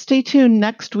 Stay tuned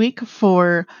next week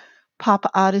for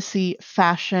PopOdyssey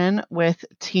Fashion with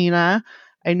Tina.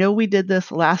 I know we did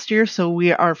this last year, so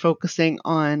we are focusing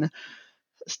on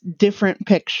different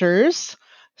pictures.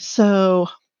 So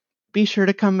be sure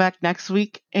to come back next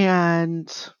week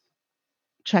and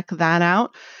check that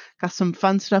out. Got some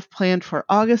fun stuff planned for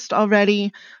August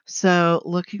already. So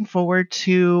looking forward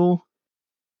to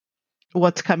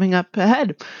what's coming up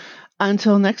ahead.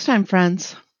 Until next time,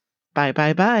 friends. Bye,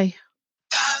 bye, bye.